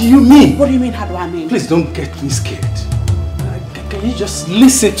 how do you mean? What do you mean, how do I mean? Please don't get me scared. Can you just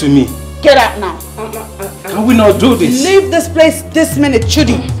listen to me? Get out now. Can we not do this? Leave this place this minute,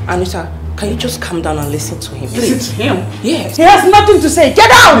 Judy. Anita, can you just calm down and listen to him, please? Listen to him? Yes. He has nothing to say.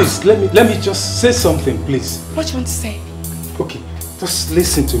 Get out! Please, let me just say something, please. What do you want to say? Okay, just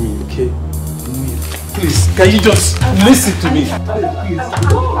listen to me, okay? Please, can you just listen to me? Anita!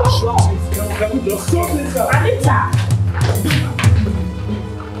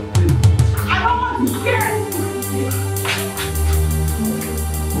 I don't want to hear it!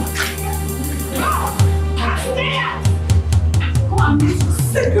 Come on,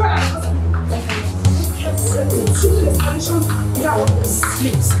 sit your ass!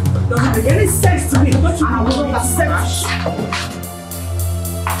 Doesn't make any sense to me. What you will accept?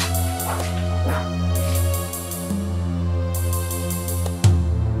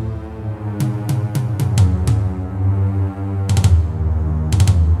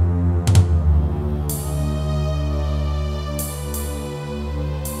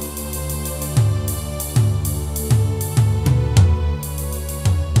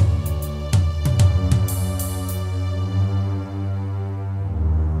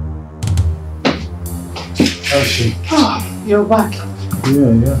 Oh, you're back.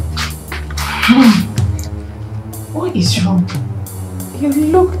 Yeah. What is wrong? You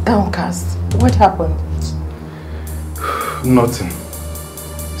look downcast. What happened? Nothing.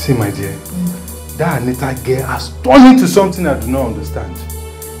 See, my dear, that Anita girl has turned into something I do not understand.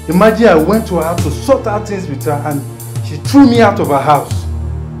 Imagine I went to her house to sort out things with her and she threw me out of her house.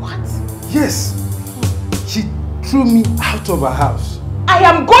 What? Yes. She threw me out of her house. I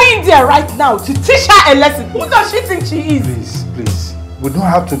am going there right now to teach her a lesson. Who does she think she is? Please. We don't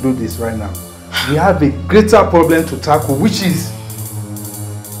have to do this right now. we have a greater problem to tackle, which is,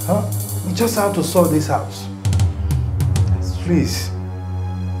 we just have to sort this house. Please.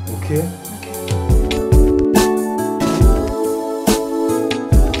 Okay?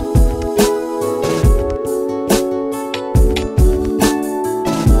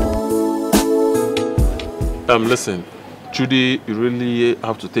 Listen, Judy, you really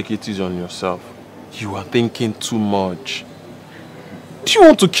have to take it easy on yourself. You are thinking too much. Do you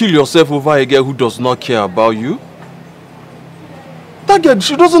want to kill yourself over a girl who does not care about you? That girl,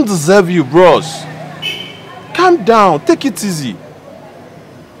 she doesn't deserve you, bros. Calm down, take it easy.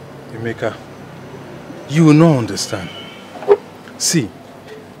 Emeka, you will not understand. See,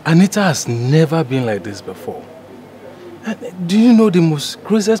 Anita has never been like this before. And do you know the most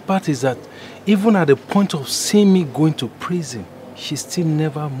craziest part is that even at the point of seeing me going to prison, she still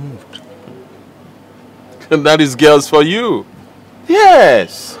never moved. And that is girls for you.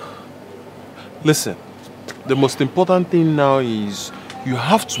 Yes. Listen, the most important thing now is you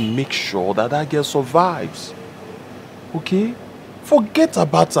have to make sure that that girl survives. Okay? Forget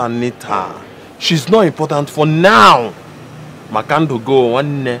about Anita. She's not important for now. Makando go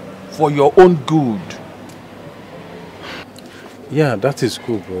one for your own good. Yeah, that is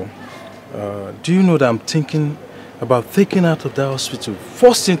cool, bro. Do you know that I'm thinking about taking her to the hospital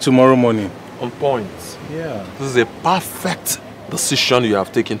first thing tomorrow morning? On point. Yeah. This is a perfect decision you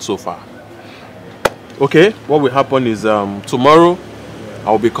have taken so far. Okay, what will happen is tomorrow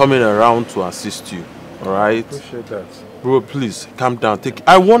I'll be coming around to assist you. Alright? Appreciate that. Bro, please calm down.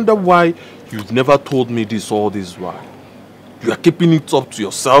 I wonder why you've never told me this all this while. You are keeping it up to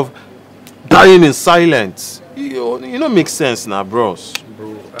yourself, dying in silence. You don't make sense now, bros.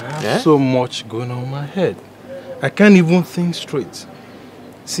 Bro, I have so much going on in my head. I can't even think straight.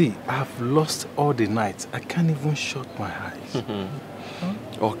 See, I've lost all the night. I can't even shut my eyes.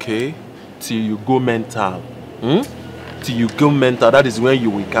 Okay, till you go mental. Till you go mental, that is when you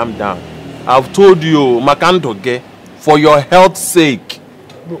will calm down. I've told you, Makandoge, for your health's sake.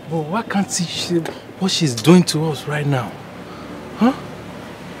 But why can't see what she's doing to us right now? Huh?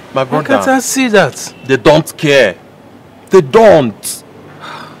 My brother, why can't I see that? They don't care. They don't.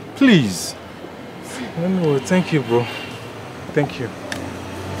 Please. Anyway, thank you, bro. Thank you.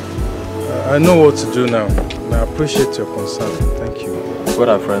 I know what to do now. And I appreciate your concern. Thank you. What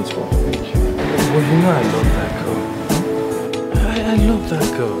are friends for? Thank you. Well, you know I love that girl. I love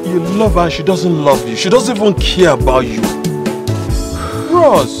that girl. You love her, she doesn't love you. She doesn't even care about you.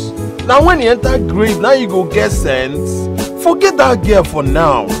 Bros, now when you enter grave, now you go get sense. Forget that girl for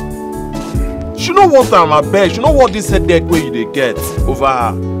now. She know what I'm a bed. She know what this headache way they get over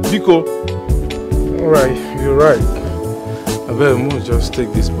her. Biko. Alright, you're right. I better move, just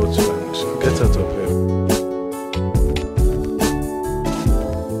take this bottle and get out of here.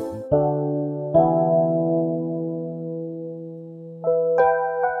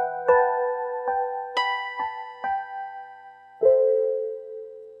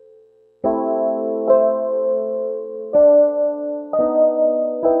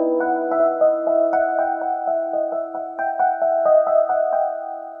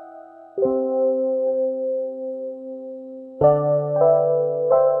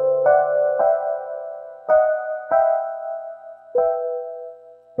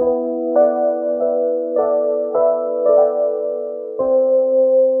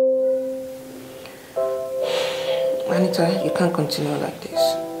 You can't continue like this.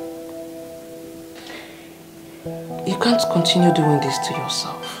 You can't continue doing this to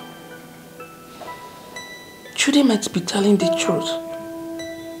yourself. Judy might be telling the truth.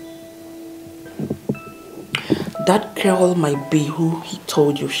 That girl might be who he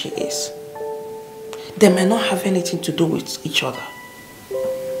told you she is. They may not have anything to do with each other.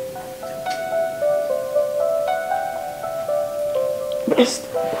 But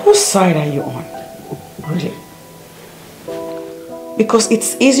whose side are you on? Really? Because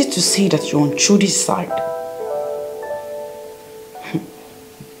it's easy to see that you're on Judy's side.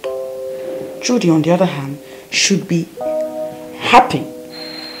 Judy, on the other hand, should be happy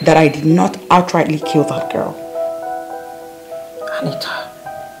that I did not outrightly kill that girl.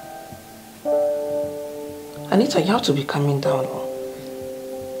 Anita, you have to be calming down.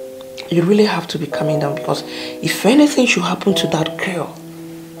 You really have to be calming down, because if anything should happen to that girl,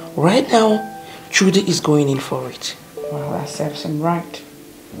 right now, Judy is going in for it. Well, that serves him right.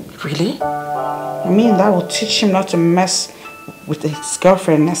 Really? I mean, that will teach him not to mess with his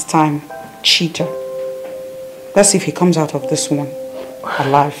girlfriend next time. Cheater. Let's see if he comes out of this one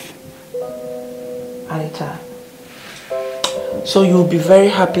alive. Anita, so you'll be very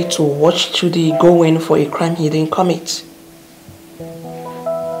happy to watch Judy go in for a crime he didn't commit?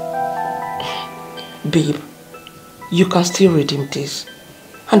 Babe, you can still redeem this.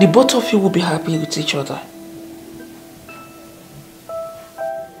 And the both of you will be happy with each other.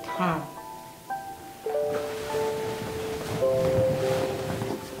 How?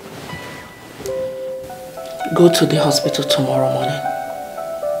 Go to the hospital tomorrow morning.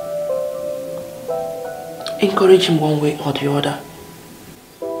 Encourage him one way or the other.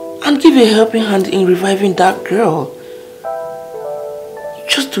 And give a helping hand in reviving that girl.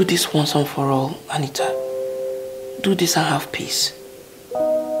 Just do this once and for all, Anita. Do this and have peace.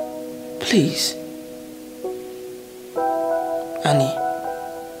 Please. Annie.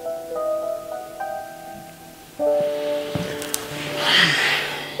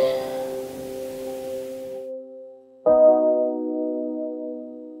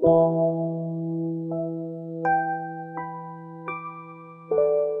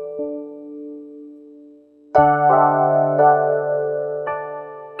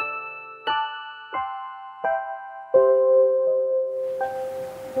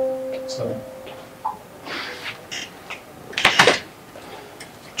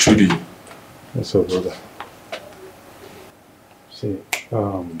 Trudy. What's up, brother? See,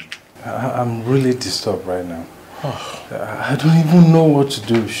 I'm really disturbed right now. I don't even know what to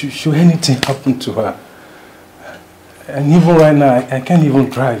do. Should anything happen to her? And even right now, I can't even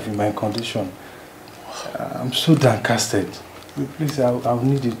drive in my condition. I'm so downcasted. Please, I'll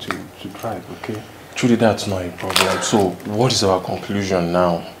need you to drive, okay? Trudy, that's not a problem. So, what is our conclusion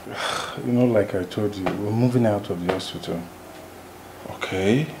now? You know, like I told you, we're moving out of the hospital.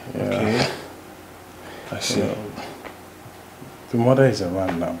 Okay, yeah. Okay. I see. The mother is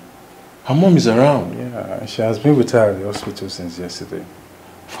around now. Her mom is around? Yeah, she has been with her at the hospital since yesterday.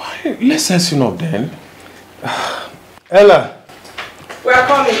 Fine, let's set him up then. Ella! We are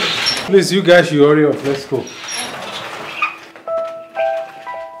coming. Please, you guys should hurry up. Let's go.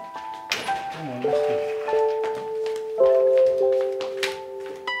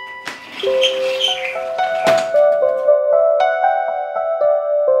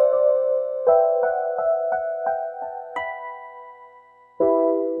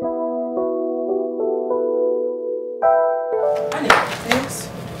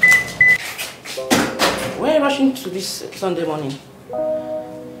 To this Sunday morning?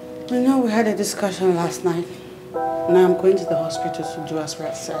 You know, we had a discussion last night. Now I'm going to the hospital to do as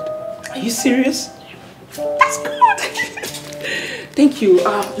Brad said. Are you serious? That's good. Thank you.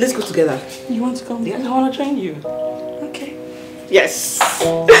 Let's go together. You want to come? Yeah, I want to join you. Okay. Yes.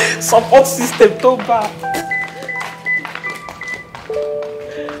 Support system, go back.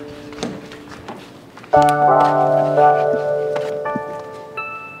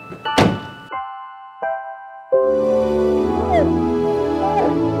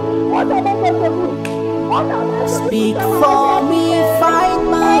 Speak for me, fight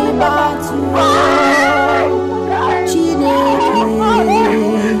my battle.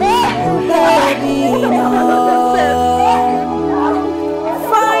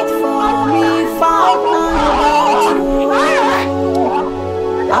 Fight for me, fight my battle.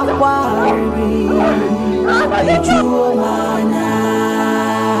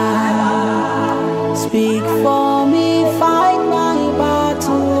 Speak for me, fight my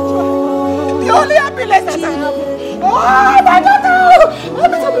battle. The only happiness that I have. Oh, my daughter!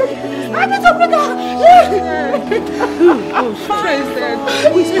 I'm a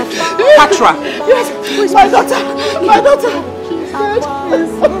Patra! Yes, my daughter! My daughter! She's dead,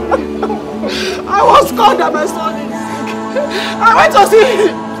 please. I was called that my son is sick. I went to see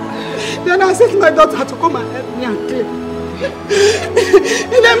him. Then I sent my daughter to come and help me and clean.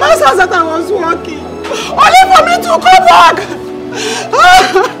 In the man's house that I was working. Only for me to come back!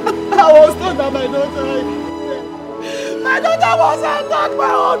 I was told that my daughter is dead. My daughter was attacked by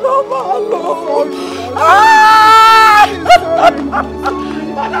Onobo.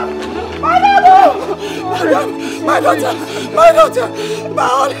 My daughter, my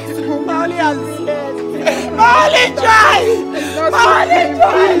only has left. My only child.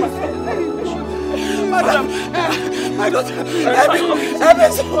 Madam, my daughter, help me,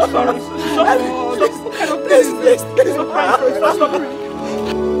 please. Stop.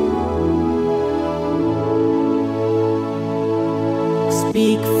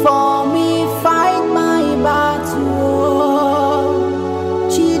 Speak for me, fight my battle.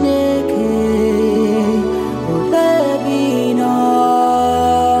 Chineke, Odebino.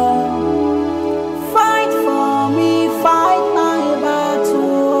 Fight for me, fight my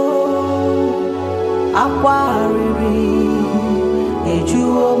battle. Aquariri,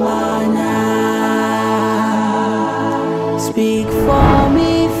 Ejuomana. Speak for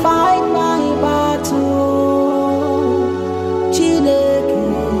me, fight my battle. Chineke.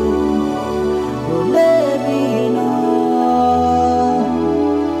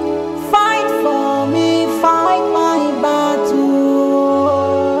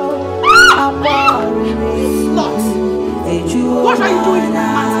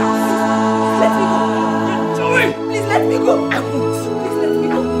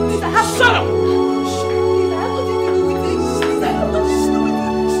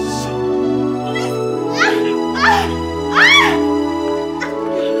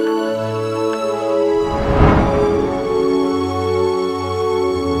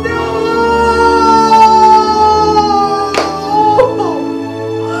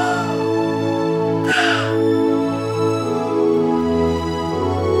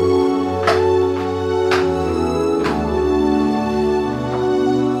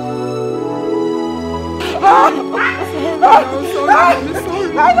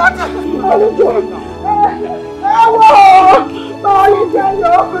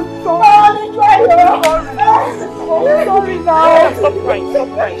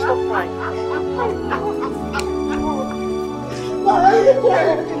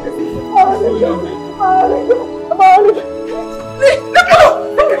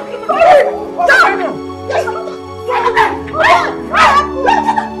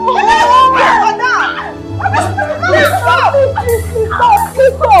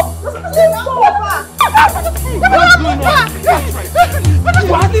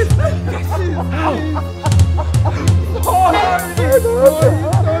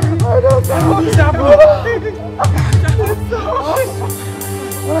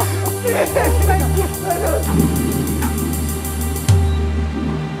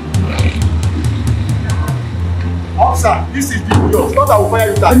 Officer, this is the idiot. Not that will fire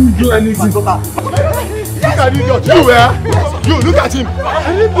you that. I didn't do anything. Look at the idiot. You where? You look at him. I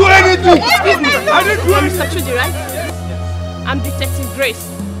didn't do anything. I didn't do anything. Mr. Chudi, right? I'm Detective Grace.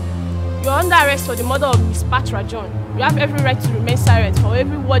 You're under arrest for the murder of Miss Patra John. You have every right to remain silent, for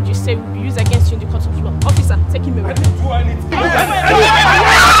every word you say will be used against you in the court of law. Officer, take him away. I didn't do anything.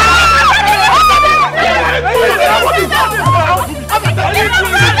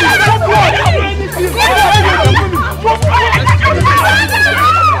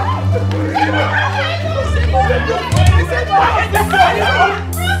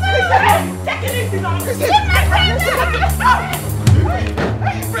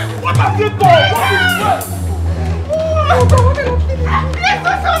 What have you done?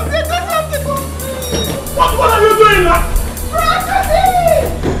 What are you doing now?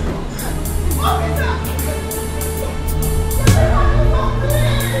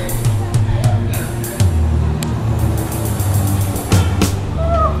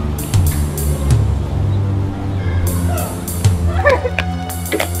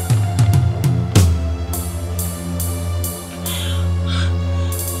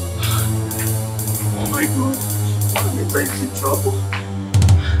 Oh my God, I'm in big trouble.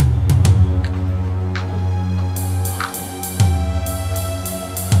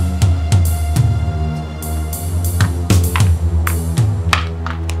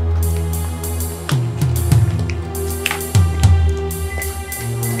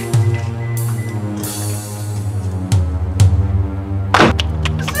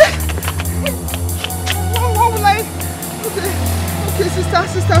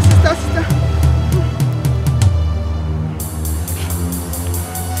 Sister.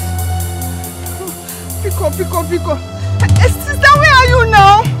 Pick up. Sister, where are you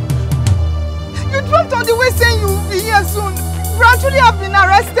now? You dropped on the way saying you will be here soon. You actually have been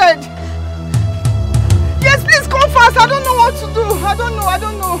arrested. Yes, please come fast. I don't know what to do. I don't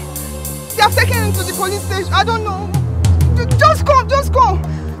know. They have taken him to the police station. I don't know. Just come.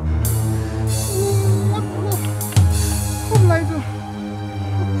 What will I do?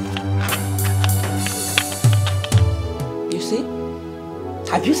 You see?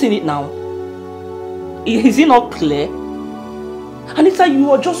 Have you seen it now? Is it not clear? Anita, you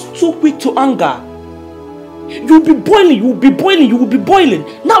are just too quick to anger. You will be boiling.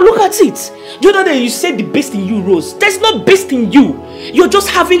 Now look at it. The other day you said the beast in you rose. There's no beast in you. You're just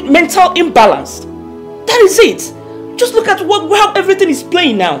having mental imbalance. That is it. Just look at how everything is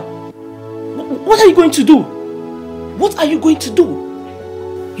playing now. What are you going to do?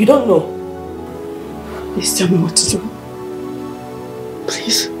 You don't know. Please tell me what to do.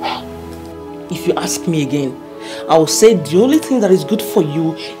 Please. If you ask me again, I will say the only thing that is good for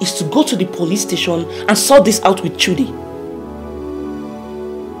you is to go to the police station and sort this out with Chudi.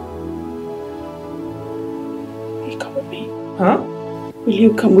 Will you come with me? Huh? Will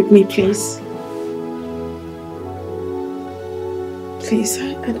you come with me, please? Please,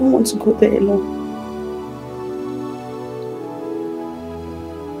 I don't want to go there alone.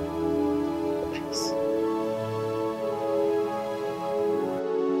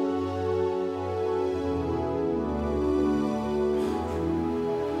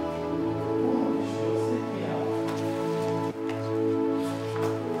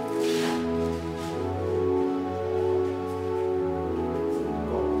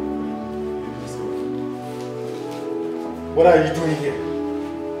 What are you doing here?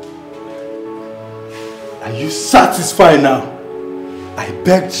 Are you satisfied now? I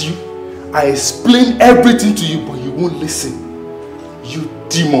begged you. I explained everything to you, but you won't listen. You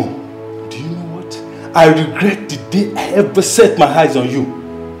demon. Do you know what? I regret the day I ever set my eyes on you.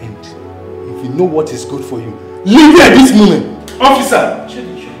 And if you know what is good for you, leave here this moment. Officer,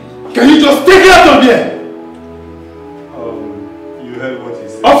 can you just take it out of here? You heard what he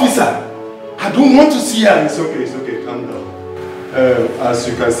said. Officer, I don't want to see her. It's okay. calm down. As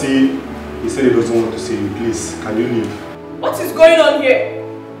you can see, he said he doesn't want to see you. Please, can you leave? What is going on here?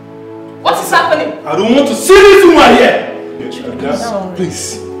 What is happening? I don't want to see this woman here!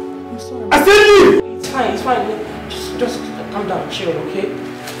 Please. I said leave! It's fine. Just calm down, chill, okay?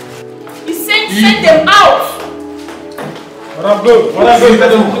 He said send them out! Madam, go! Out!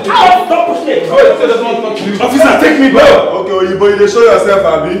 Don't push me! Officer, take me back! Okay, but you show yourself,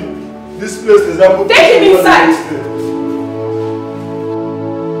 Abi. This place is up. Take him inside!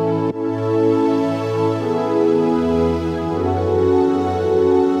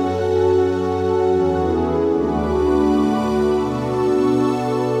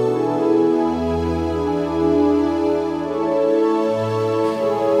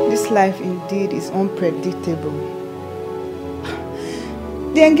 Life indeed is unpredictable.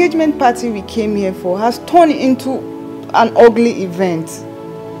 The engagement party we came here for has turned into an ugly event.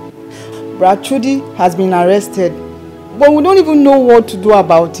 Brad Trudy has been arrested, but we don't even know what to do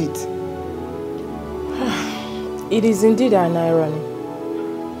about it. It is indeed an irony,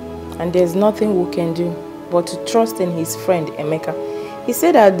 and there's nothing we can do but to trust in his friend Emeka. He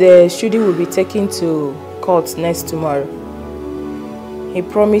said that the Trudy will be taken to court next tomorrow. He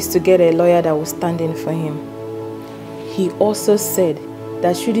promised to get a lawyer that will stand in for him. He also said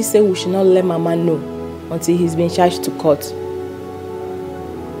that Trudy said we should not let Mama know until he's been charged to court.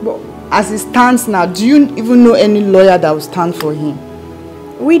 But as it stands now, do you even know any lawyer that will stand for him?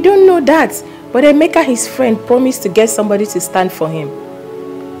 We don't know that, but Emeka, his friend, promised to get somebody to stand for him.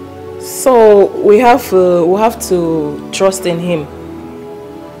 So we have to trust in him.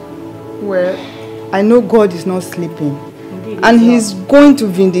 Well, I know God is not sleeping. And he's going to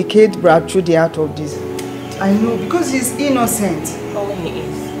vindicate Brad Trudy out of this. I know, because he's innocent. Oh, he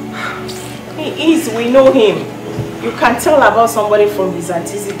is. He is, we know him. You can tell about somebody from his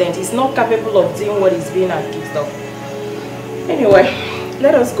antecedent. He's not capable of doing what he's being accused of. Anyway,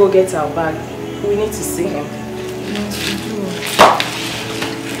 let us go get our bag. We need to see him. Yes, we do.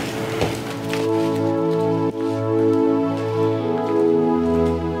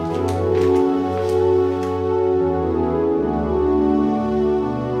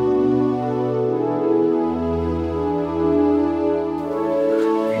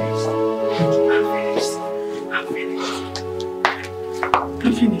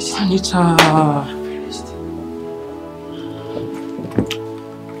 Anita.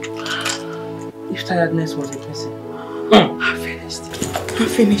 If tiredness was a person. I'm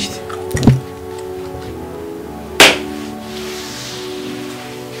finished.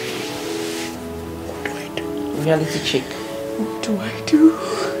 What do I do? Reality check. What do I do?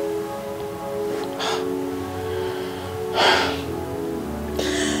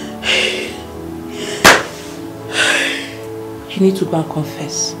 You need to go and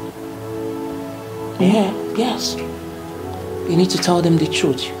confess. Yeah, yes. You need to tell them the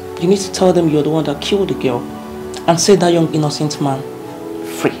truth. You need to tell them you're the one that killed the girl and set that young innocent man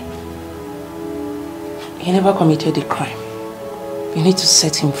free. He never committed a crime. You need to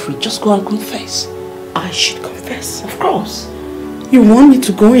set him free. Just go and confess. I should confess? Of course. You want me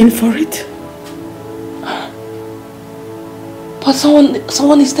to go in for it? But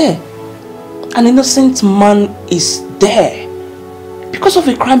someone is there. An innocent man is there because of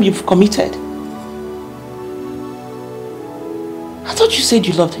a crime you've committed. I thought you said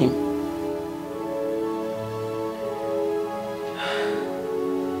you loved him.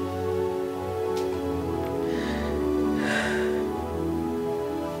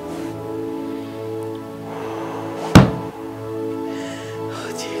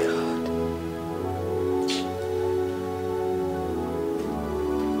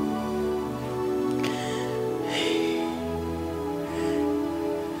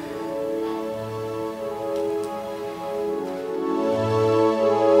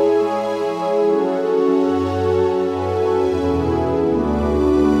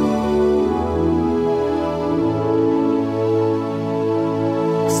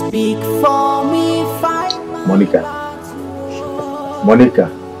 Monica,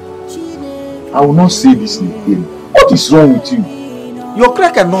 I will not say this again. What is wrong with you? Your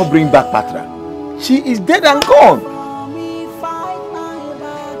crack cannot bring back Patra. She is dead and gone.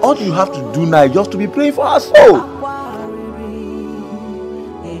 All you have to do now is just to be praying for her soul.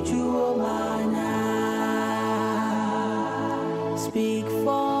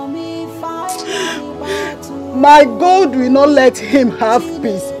 My God will not let him have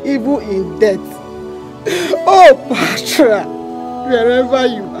peace, even in death. Oh, Patra, wherever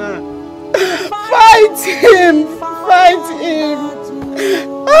you are, fight him! Fight him!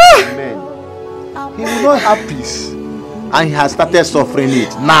 Amen. He will not have peace, and he has started suffering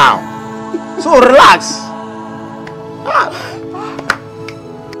it now. So relax.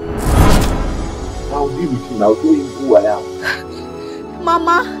 be with him. I'll show him who I am.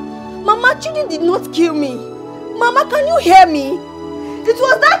 Mama, Chidi did not kill me. Mama, can you hear me? It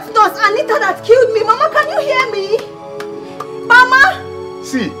was that nurse Anita that killed me. Mama, can you hear me? Mama!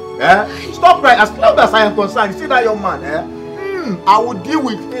 See, stop crying. As long as I am concerned, you see that young man, I will deal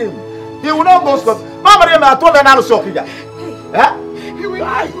with him. He will not go Scott. Mama, I told her not to shock you. He will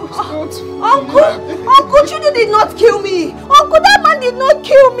die. Uncle Chidi did not kill me. Uncle, that man did not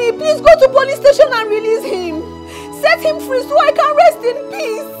kill me. Please go to police station and release him. Set him free so I can rest in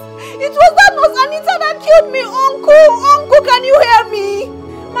peace. It was that nurse Anita that killed me, Uncle, can you hear me?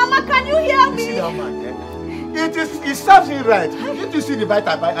 Mama, can you hear me? See that man, It serves him right. Did you see the bite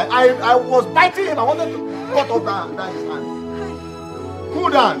I was biting him. I wanted to cut off that his hand. Cool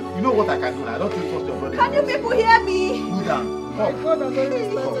down. You know what I can do now. I don't trust your brother. Can you people hear me? Cool down. My God, I'm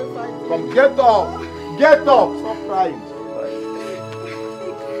already started fighting. Come, get up. Get up. Stop crying.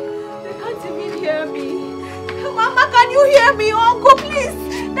 They can't even hear me. Mama, can you hear me? Uncle, please.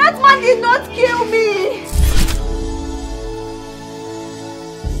 That man did not kill me.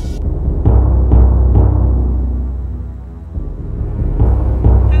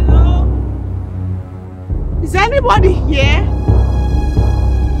 Hello? Is anybody here?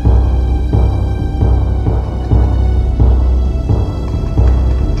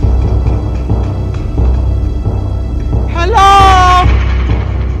 Hello?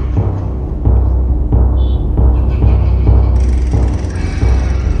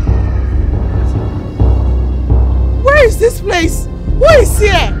 Where is this place? Who is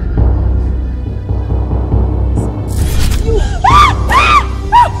here?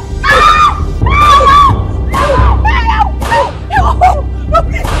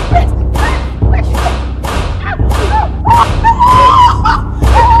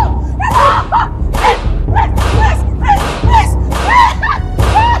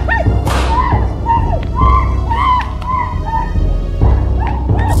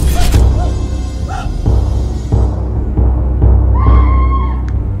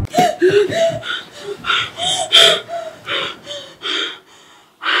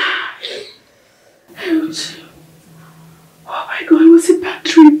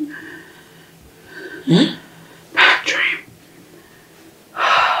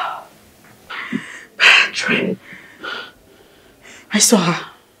 Saw her.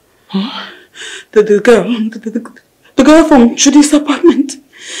 The girl from Judy's apartment.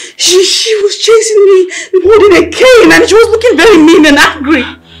 She was chasing me holding a cane and she was looking very mean and angry.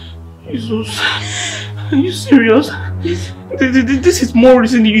 Jesus, are you serious? This is more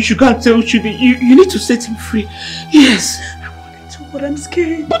reason you should go and tell Judy. You need to set him free. Yes. I wanted to, but I'm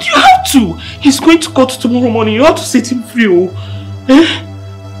scared. But you have to. He's going to court tomorrow morning. You have to set him free.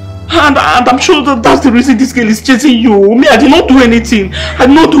 And I'm sure that's the reason this girl is chasing you. Me, I did not do anything. I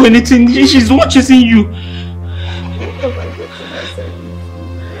did not do anything. She's the one chasing you.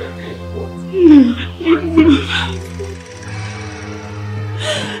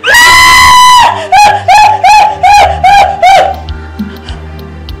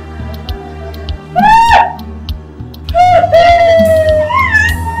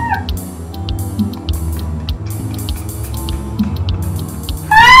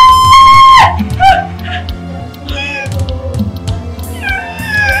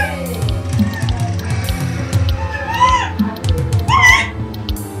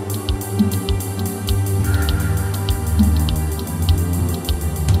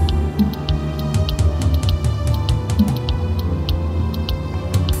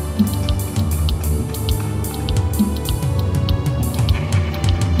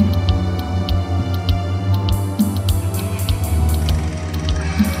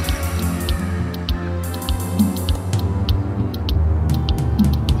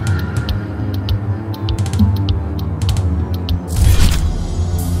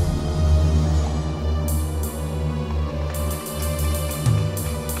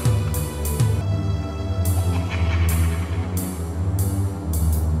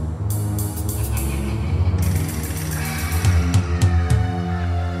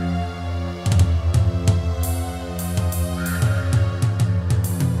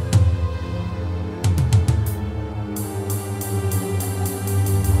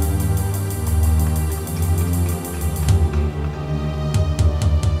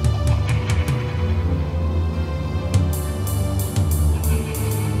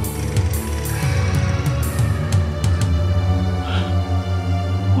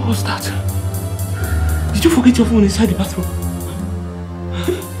 What was that? Did you forget your phone inside the bathroom?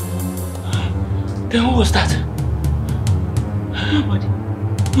 Then what was that?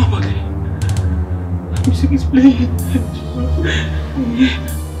 Nobody. Music is playing.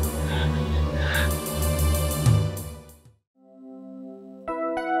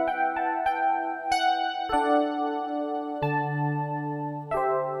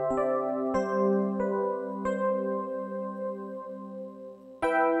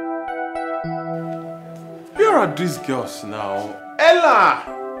 are these girls now? Ella!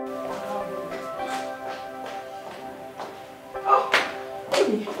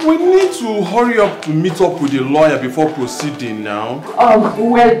 We need to hurry up to meet up with the lawyer before proceeding now.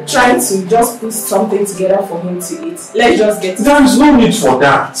 We're trying to just put something together for him to eat. Let's just get it. There is no need for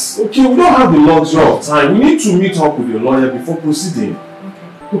that. Okay, we don't have the luxury of time. We need to meet up with the lawyer before proceeding.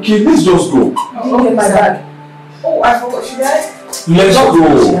 Okay, let's just go. Okay, my bag. Oh, I forgot. Should I? Let's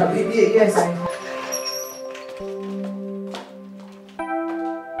go. Yes, I know.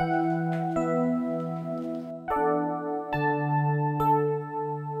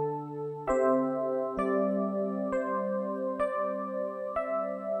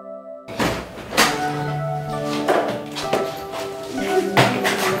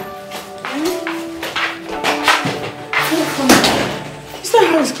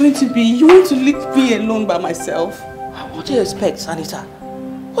 Going to be? You want to leave me alone by myself? What do you expect, Anita?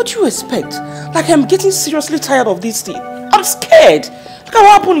 What do you expect? Like I'm getting seriously tired of this thing. I'm scared. Look at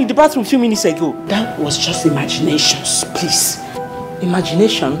what happened in the bathroom a few minutes ago. That was just imaginations, please.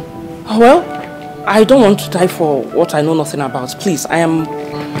 Imagination? Oh, well, I don't want to die for what I know nothing about. Please, I am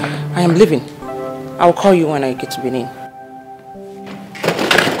leaving. I'll call you when I get to Benin.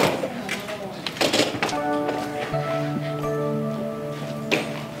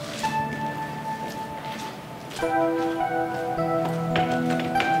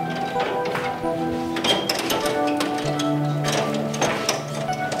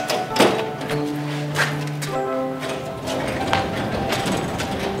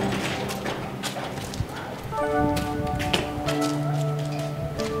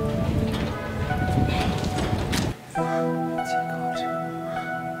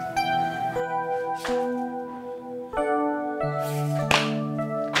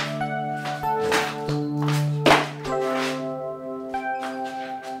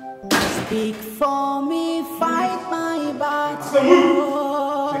 Speak for me, fight my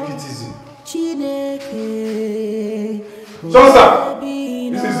battle. Take it easy. Chineke. Johnson!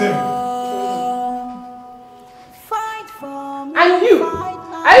 This is him. And you?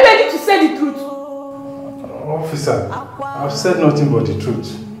 Are you ready to say the truth? Officer, I've said nothing but the truth.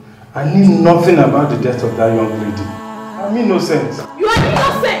 I knew nothing about the death of that young lady. I'm innocent. You are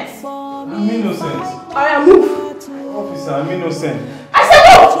innocent! I'm innocent. I am move. Officer, I'm innocent. I said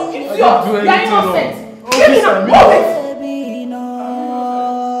move! You are innocent. Officer, I'm innocent.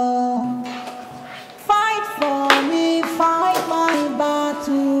 Fight for me, fight my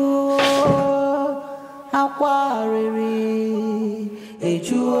battle. Aquariri,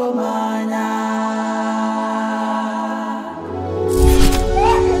 Echuomana.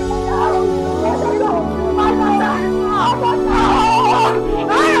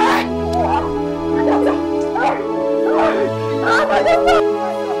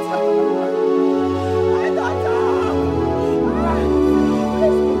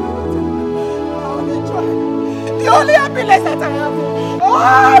 The only happiness that I have. Oh,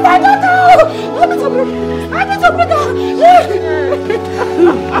 my daughter! I'm in Africa!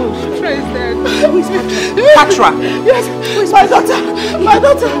 Petra is dead. Who is Petra? Petra? Yes, my daughter. My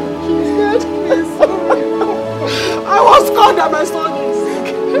daughter. She's dead. Please. I was called that my son is sick.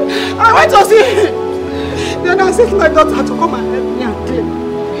 I went to see him. Then I sent my daughter to come and help me and clean.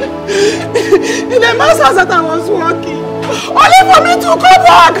 In the man's house that I was working. Only for me to come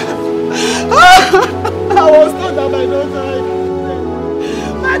back. I was told that my daughter is dead.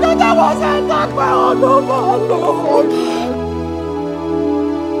 My daughter was attacked by unknown.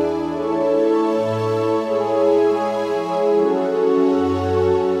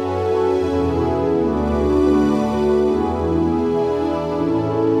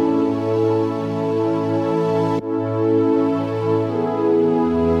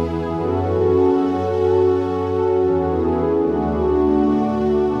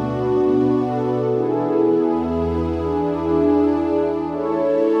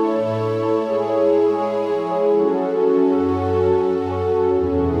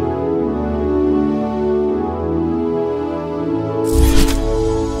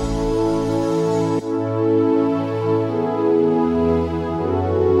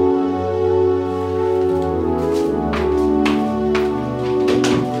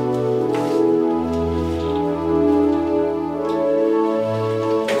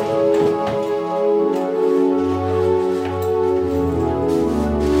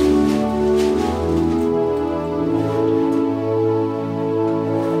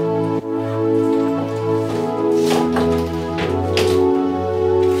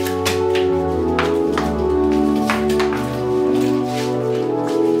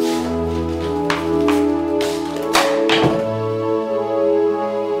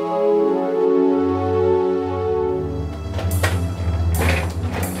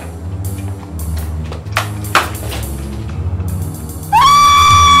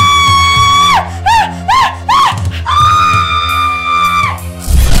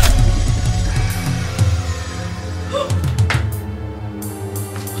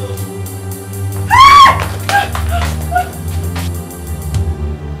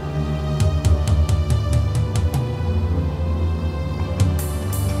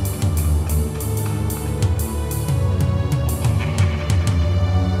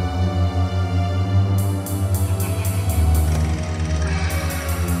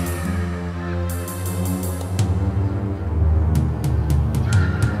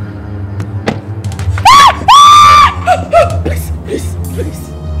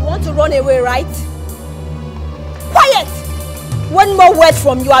 right? Quiet! One more word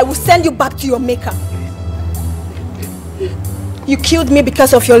from you, I will send you back to your maker. You killed me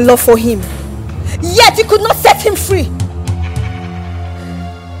because of your love for him. Yet you could not set him free.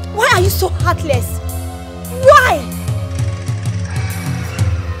 Why are you so heartless? Why?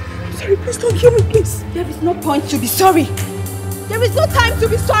 I'm sorry, please don't kill me, please. There is no point to be sorry. There is no time to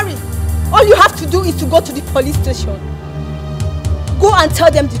be sorry. All you have to do is to go to the police station. Go and tell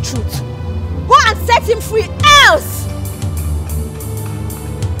them the truth. Go and set him free, else!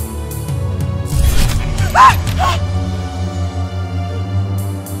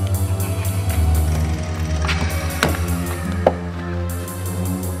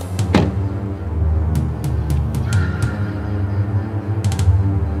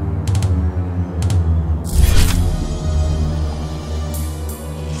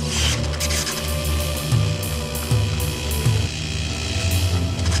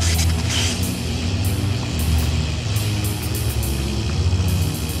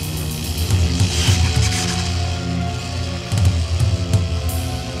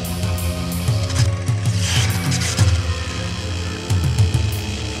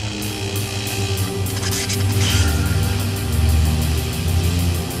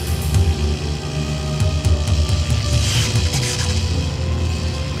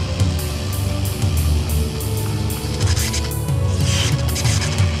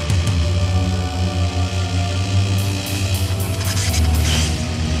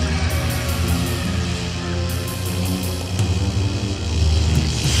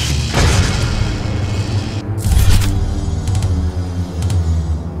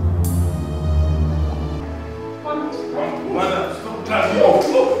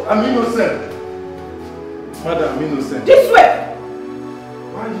 I'm innocent. Madam, I'm innocent. This way!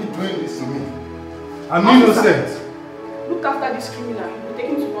 Why are you doing this to me? I'm innocent. Look after this criminal. You'll be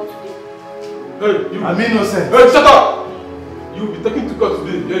taken to court today. Hey, you. I'm innocent. Hey, shut up! You'll be taken to court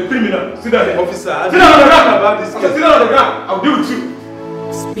today. You're a criminal. Sit down here. Officer, sit down on the ground about this case. Sit down on the ground. I'll deal with you.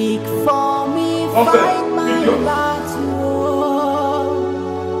 Speak for me, fight my battle.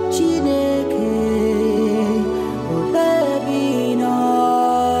 Chineke, Olebino.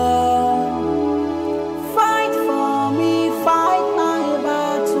 Fight for me, fight my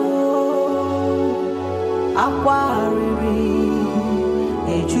battle. Aquariri,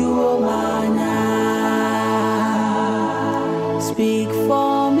 Ejuomana. Speak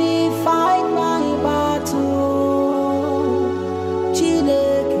for me, fight my battle.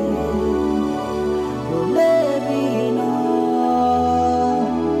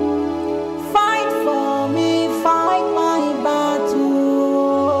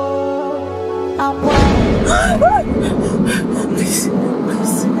 Please.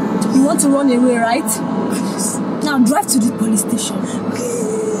 You want to run away, right? Please. Now drive to the police station.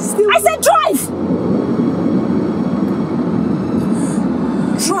 Please. I said drive!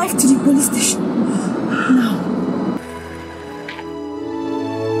 Drive to the police station. Now.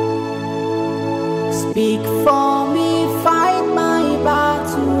 Speak for me, fight my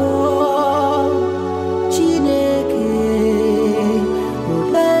battle. Chineke,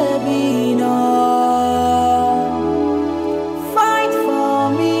 Olebino. Fight for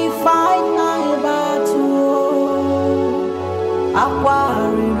me, fight my battle.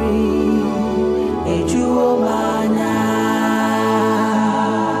 Aquariri, Ejuomana.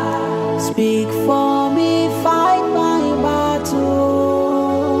 Speak for me, fight my battle.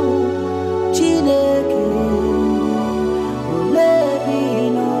 Chineke,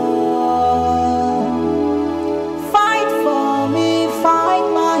 Olebino. Fight for me, fight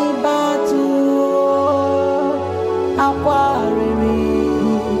my battle. Aquariri,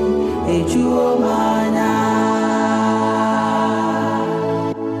 Ejuomana.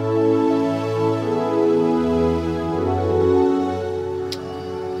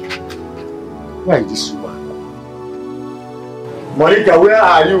 Why is this woman? Monica, where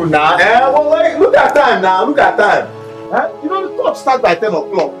are you now? Well, look at time now. Look at time. You know the court starts by 10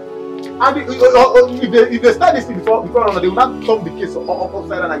 o'clock. And if they start this thing before they will not come the case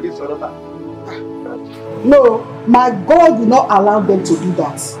upside down against your daughter. No, my God will not allow them to do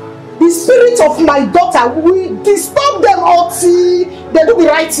that. The spirit of my daughter will disturb them until they do the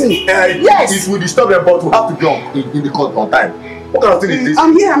right thing. Yes. It will disturb them, but we have to be in the court on time. What kind of thing is this?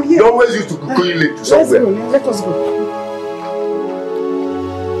 I'm here. You always used to go late to somewhere. Let us go.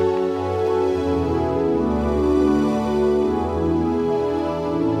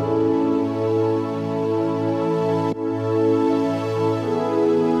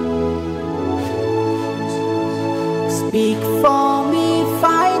 Speak for me,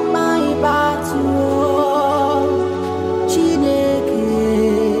 fight my battle.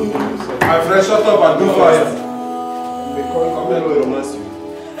 Chineke. My friend, shut up and go for it. Come here, we'll romance you.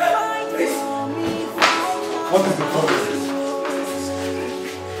 What is the problem?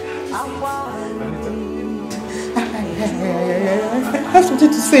 I have something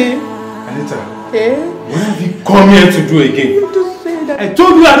to say. Anita, what have you come here to do again? I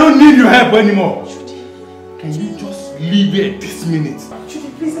told you I don't need your help anymore. Can you just leave here this minute? Judy,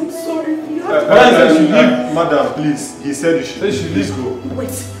 please, I'm sorry. Madam, please. He said you should. Please go. Wait,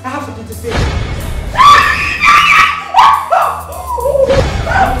 I have something to say.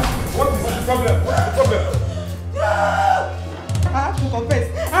 What is the problem? What's the problem? I have to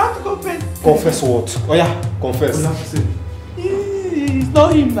confess. Confess what? Oh yeah, confess. It's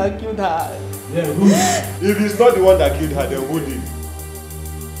not him that killed her. Yeah, who? If it's not the one that killed her, then who did?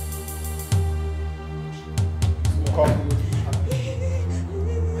 Come.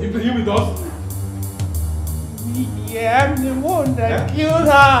 You with us? Yeah, I'm the one that killed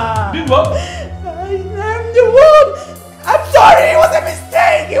her. Did what? I'm the one. I'm sorry, it was a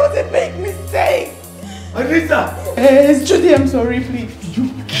mistake. It was a big mistake. Anita! It's Judy, I'm sorry, please. You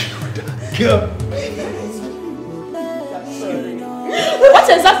killed that girl. What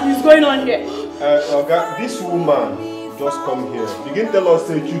exactly is going on here? Oga, this woman just come here. Begin tell us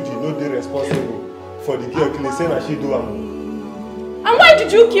say Judy no dey responsible for the girl killing, saying that she do am. And why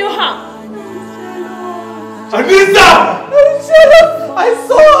did you kill her? Anita! I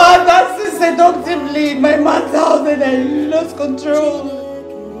saw her dancing seductively in my man's house and I lost control.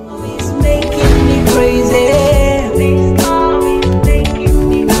 It's making me crazy.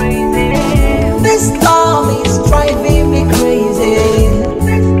 This love is driving me crazy.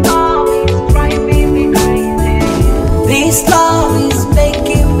 This love is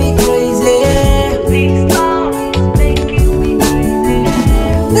making me crazy.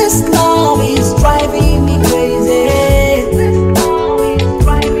 This love is driving me crazy.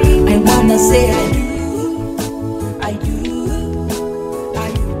 I wanna say I do.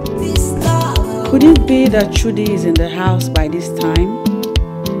 This love. Could it be that Trudy is in the house by this time?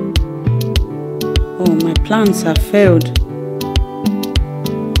 Oh, my plans have failed.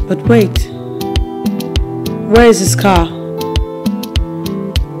 But wait, where is his car?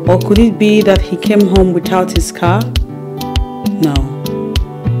 Or could it be that he came home without his car? No.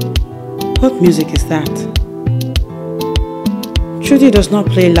 What music is that? Trudy does not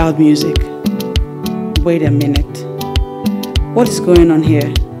play loud music. Wait a minute. What is going on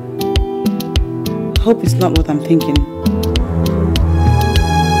here? Hope it's not what I'm thinking.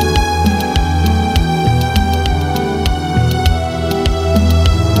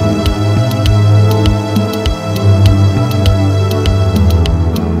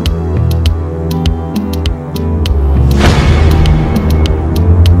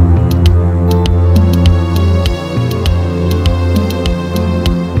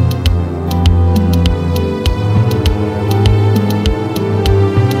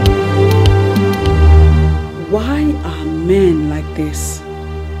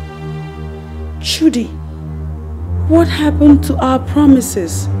 Trudy, what happened to our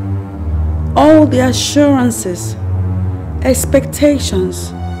promises? All the assurances,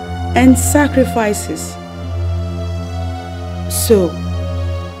 expectations, and sacrifices. So,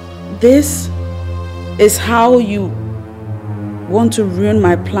 this is how you want to ruin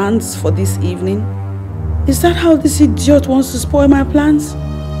my plans for this evening? Is that how this idiot wants to spoil my plans?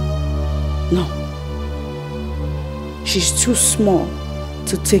 No. She's too small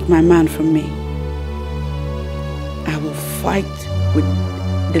to take my man from me. I will fight with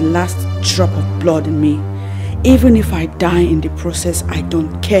the last drop of blood in me. Even if I die in the process, I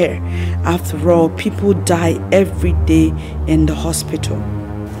don't care. After all, people die every day in the hospital.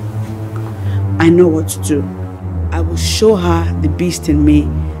 I know what to do. I will show her the beast in me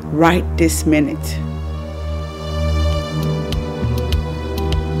right this minute.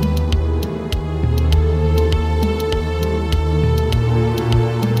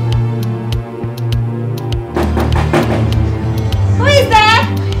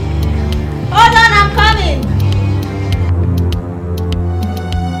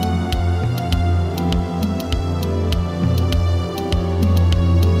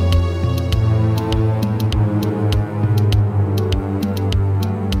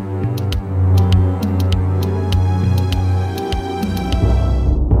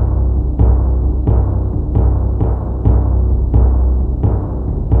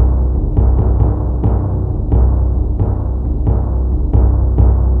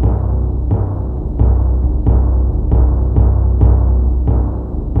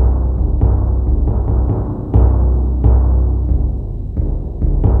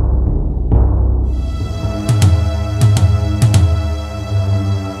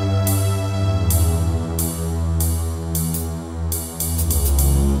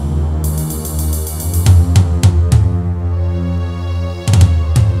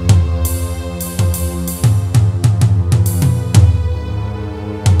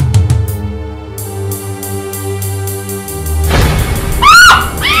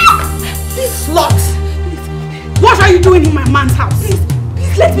 slut! What are you doing in my man's house?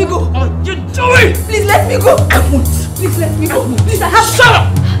 Please let me go. What are you doing? Please let me go. I won't. Please let me go. Please, I have... Shut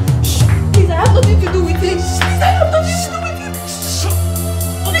up! Please, I have nothing to do with it. Please, I have nothing to do with it. Shut up!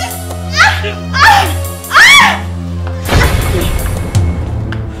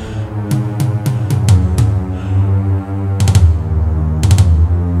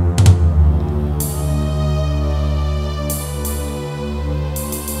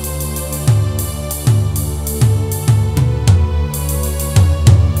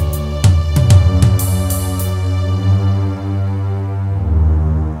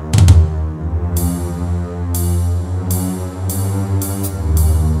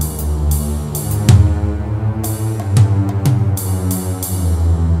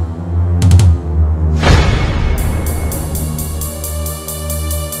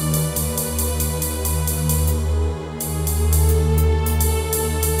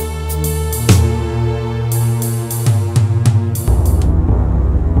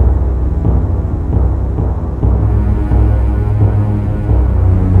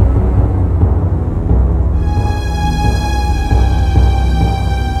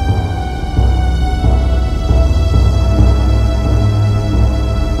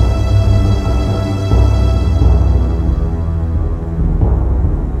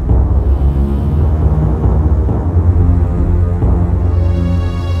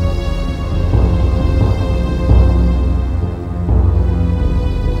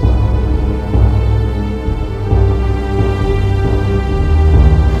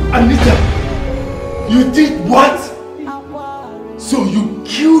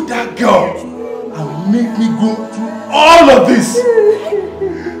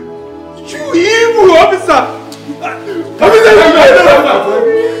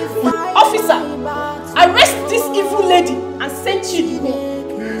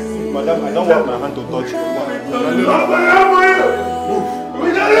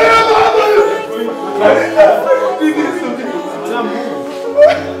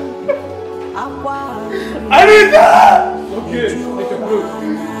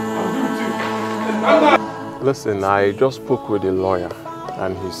 Listen, I just spoke with the lawyer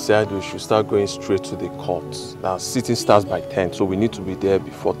and he said we should start going straight to the court. Now, sitting starts by 10, so we need to be there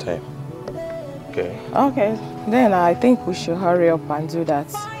before 10. Okay? Okay, then I think we should hurry up and do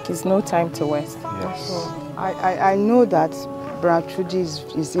that. There's no time to waste. Yes. So, I know that Brad Trudy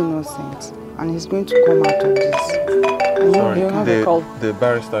is innocent and he's going to come out of this. Sorry, you have a call. The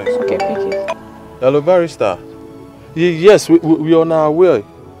barrister is okay, pick it. Hello, barrister. Yes, we are on our way.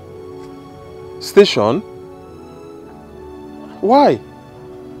 Station? Why?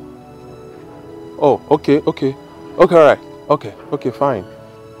 Oh, okay, alright. Okay, fine.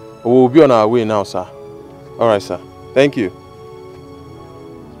 We'll be on our way now, sir. Alright, sir. Thank you.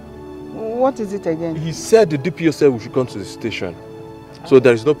 What is it again? He said the DPO said we should come to the station. So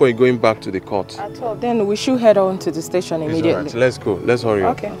there is no point going back to the court. At all. Then we should head on to the station immediately. Right. Let's go. Let's hurry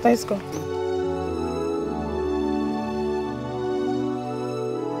up. Okay, let's go.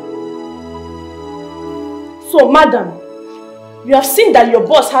 So, madam, you have seen that your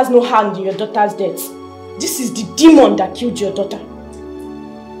boss has no hand in your daughter's death. This is the demon that killed your daughter.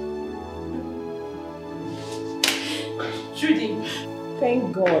 Judy,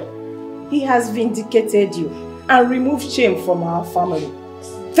 thank God. He has vindicated you and removed shame from our family.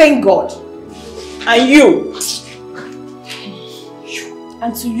 Thank God. And you.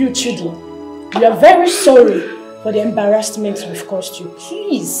 And to you, children, we are very sorry for the embarrassment we've caused you.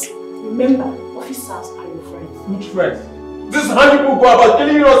 Please, remember, officers are your friends. Which friends? This is how people go about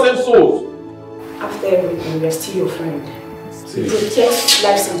killing innocent souls. After everything, we are still your friend. We protect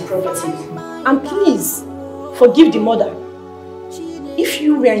lives and property. And please, forgive the mother. If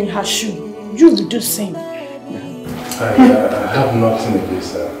you were in her shoe, you would do the same. I have nothing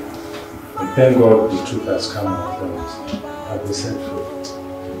against her. And thank God the truth has come out from it. I've been set free.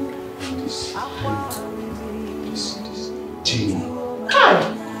 This genie.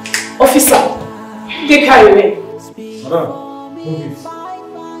 Hi! Officer, take her away. Madam, move it.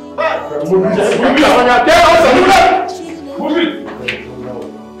 Move it!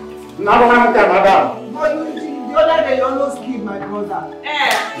 Now, madam. The other day you almost killed my brother.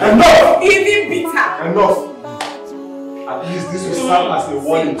 Enough! Even bitter. Enough! At least this will serve as a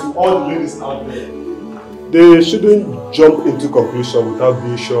warning to all the ladies out there. They shouldn't jump into conclusion without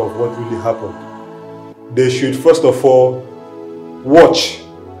being sure of what really happened. They should first of all watch,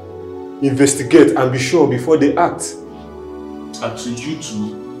 investigate and be sure before they act. And to you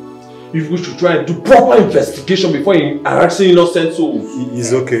too, if we should try and do proper investigation before harassing innocent souls.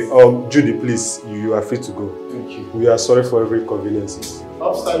 It's okay. Judy, please, you are free to go. Thank you. We are sorry for every inconvenience.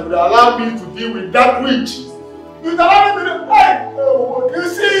 Officer, you would allow me to deal with that witch. You would allow me to hey, you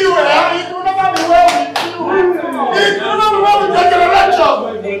see you, it will never be well with you. It will not be well with your generation.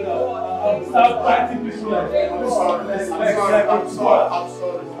 Stop fighting this way. I'm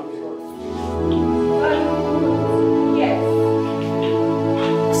sorry.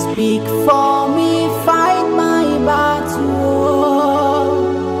 Speak for me, fight my battle.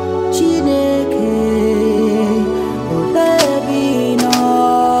 Chineke, Olebino.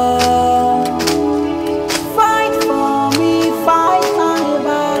 Fight for me, fight my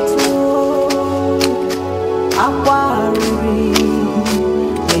battle. Aquariri,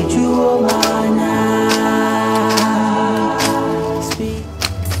 Ejuomana. Speak.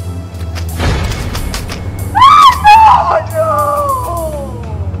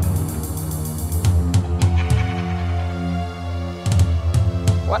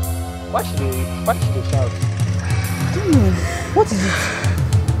 Why should they shout? I don't know. What is it?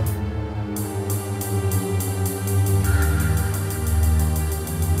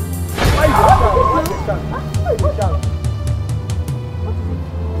 Why is it shout?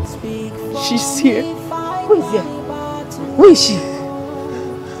 She's here. Who is here? Who is she?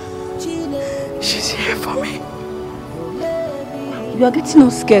 She's here for me. You are getting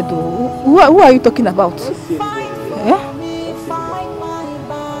all scared though. Who are you talking about? Eh?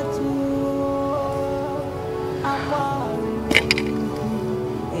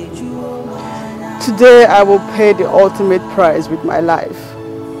 Today I will pay the ultimate price with my life.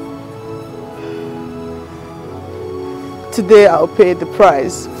 Today I'll pay the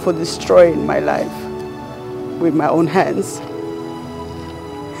price for destroying my life with my own hands.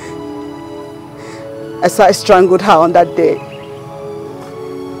 As I strangled her on that day,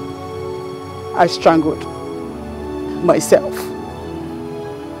 I strangled myself.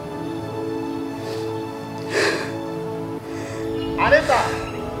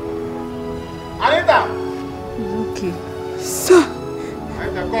 Anita! It's okay. Sir!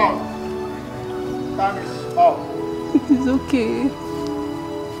 Anita, come. Time is up. It's okay.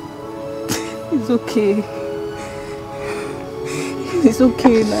 It's okay. It's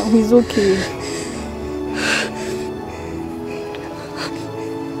okay now. It's okay.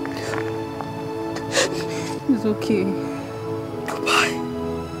 It's okay. Goodbye.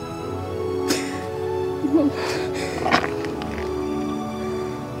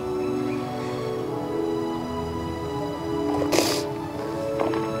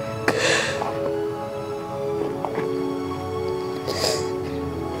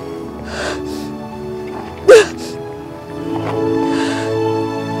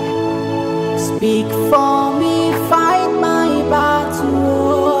 Speak for me, fight my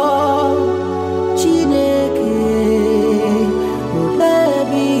battle. Chineke,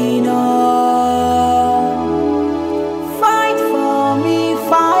 Olebino. Fight for me,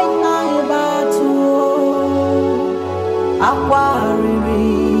 fight my battle. Aquariri,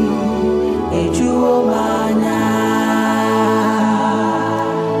 Ejuomana.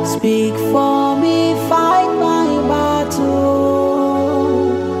 Speak for me, fight my battle.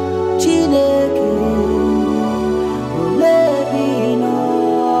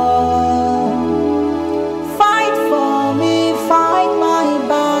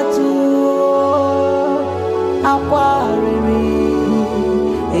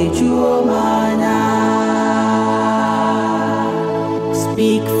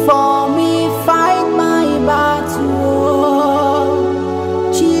 Speak for me, fight my battle.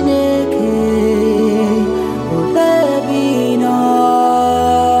 Chineke, Olebino.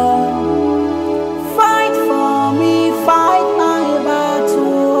 Fight for me, fight my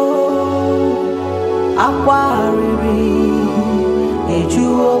battle. Aquariri,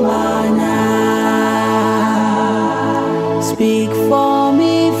 Ejuomana. Speak for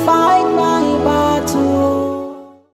me, fight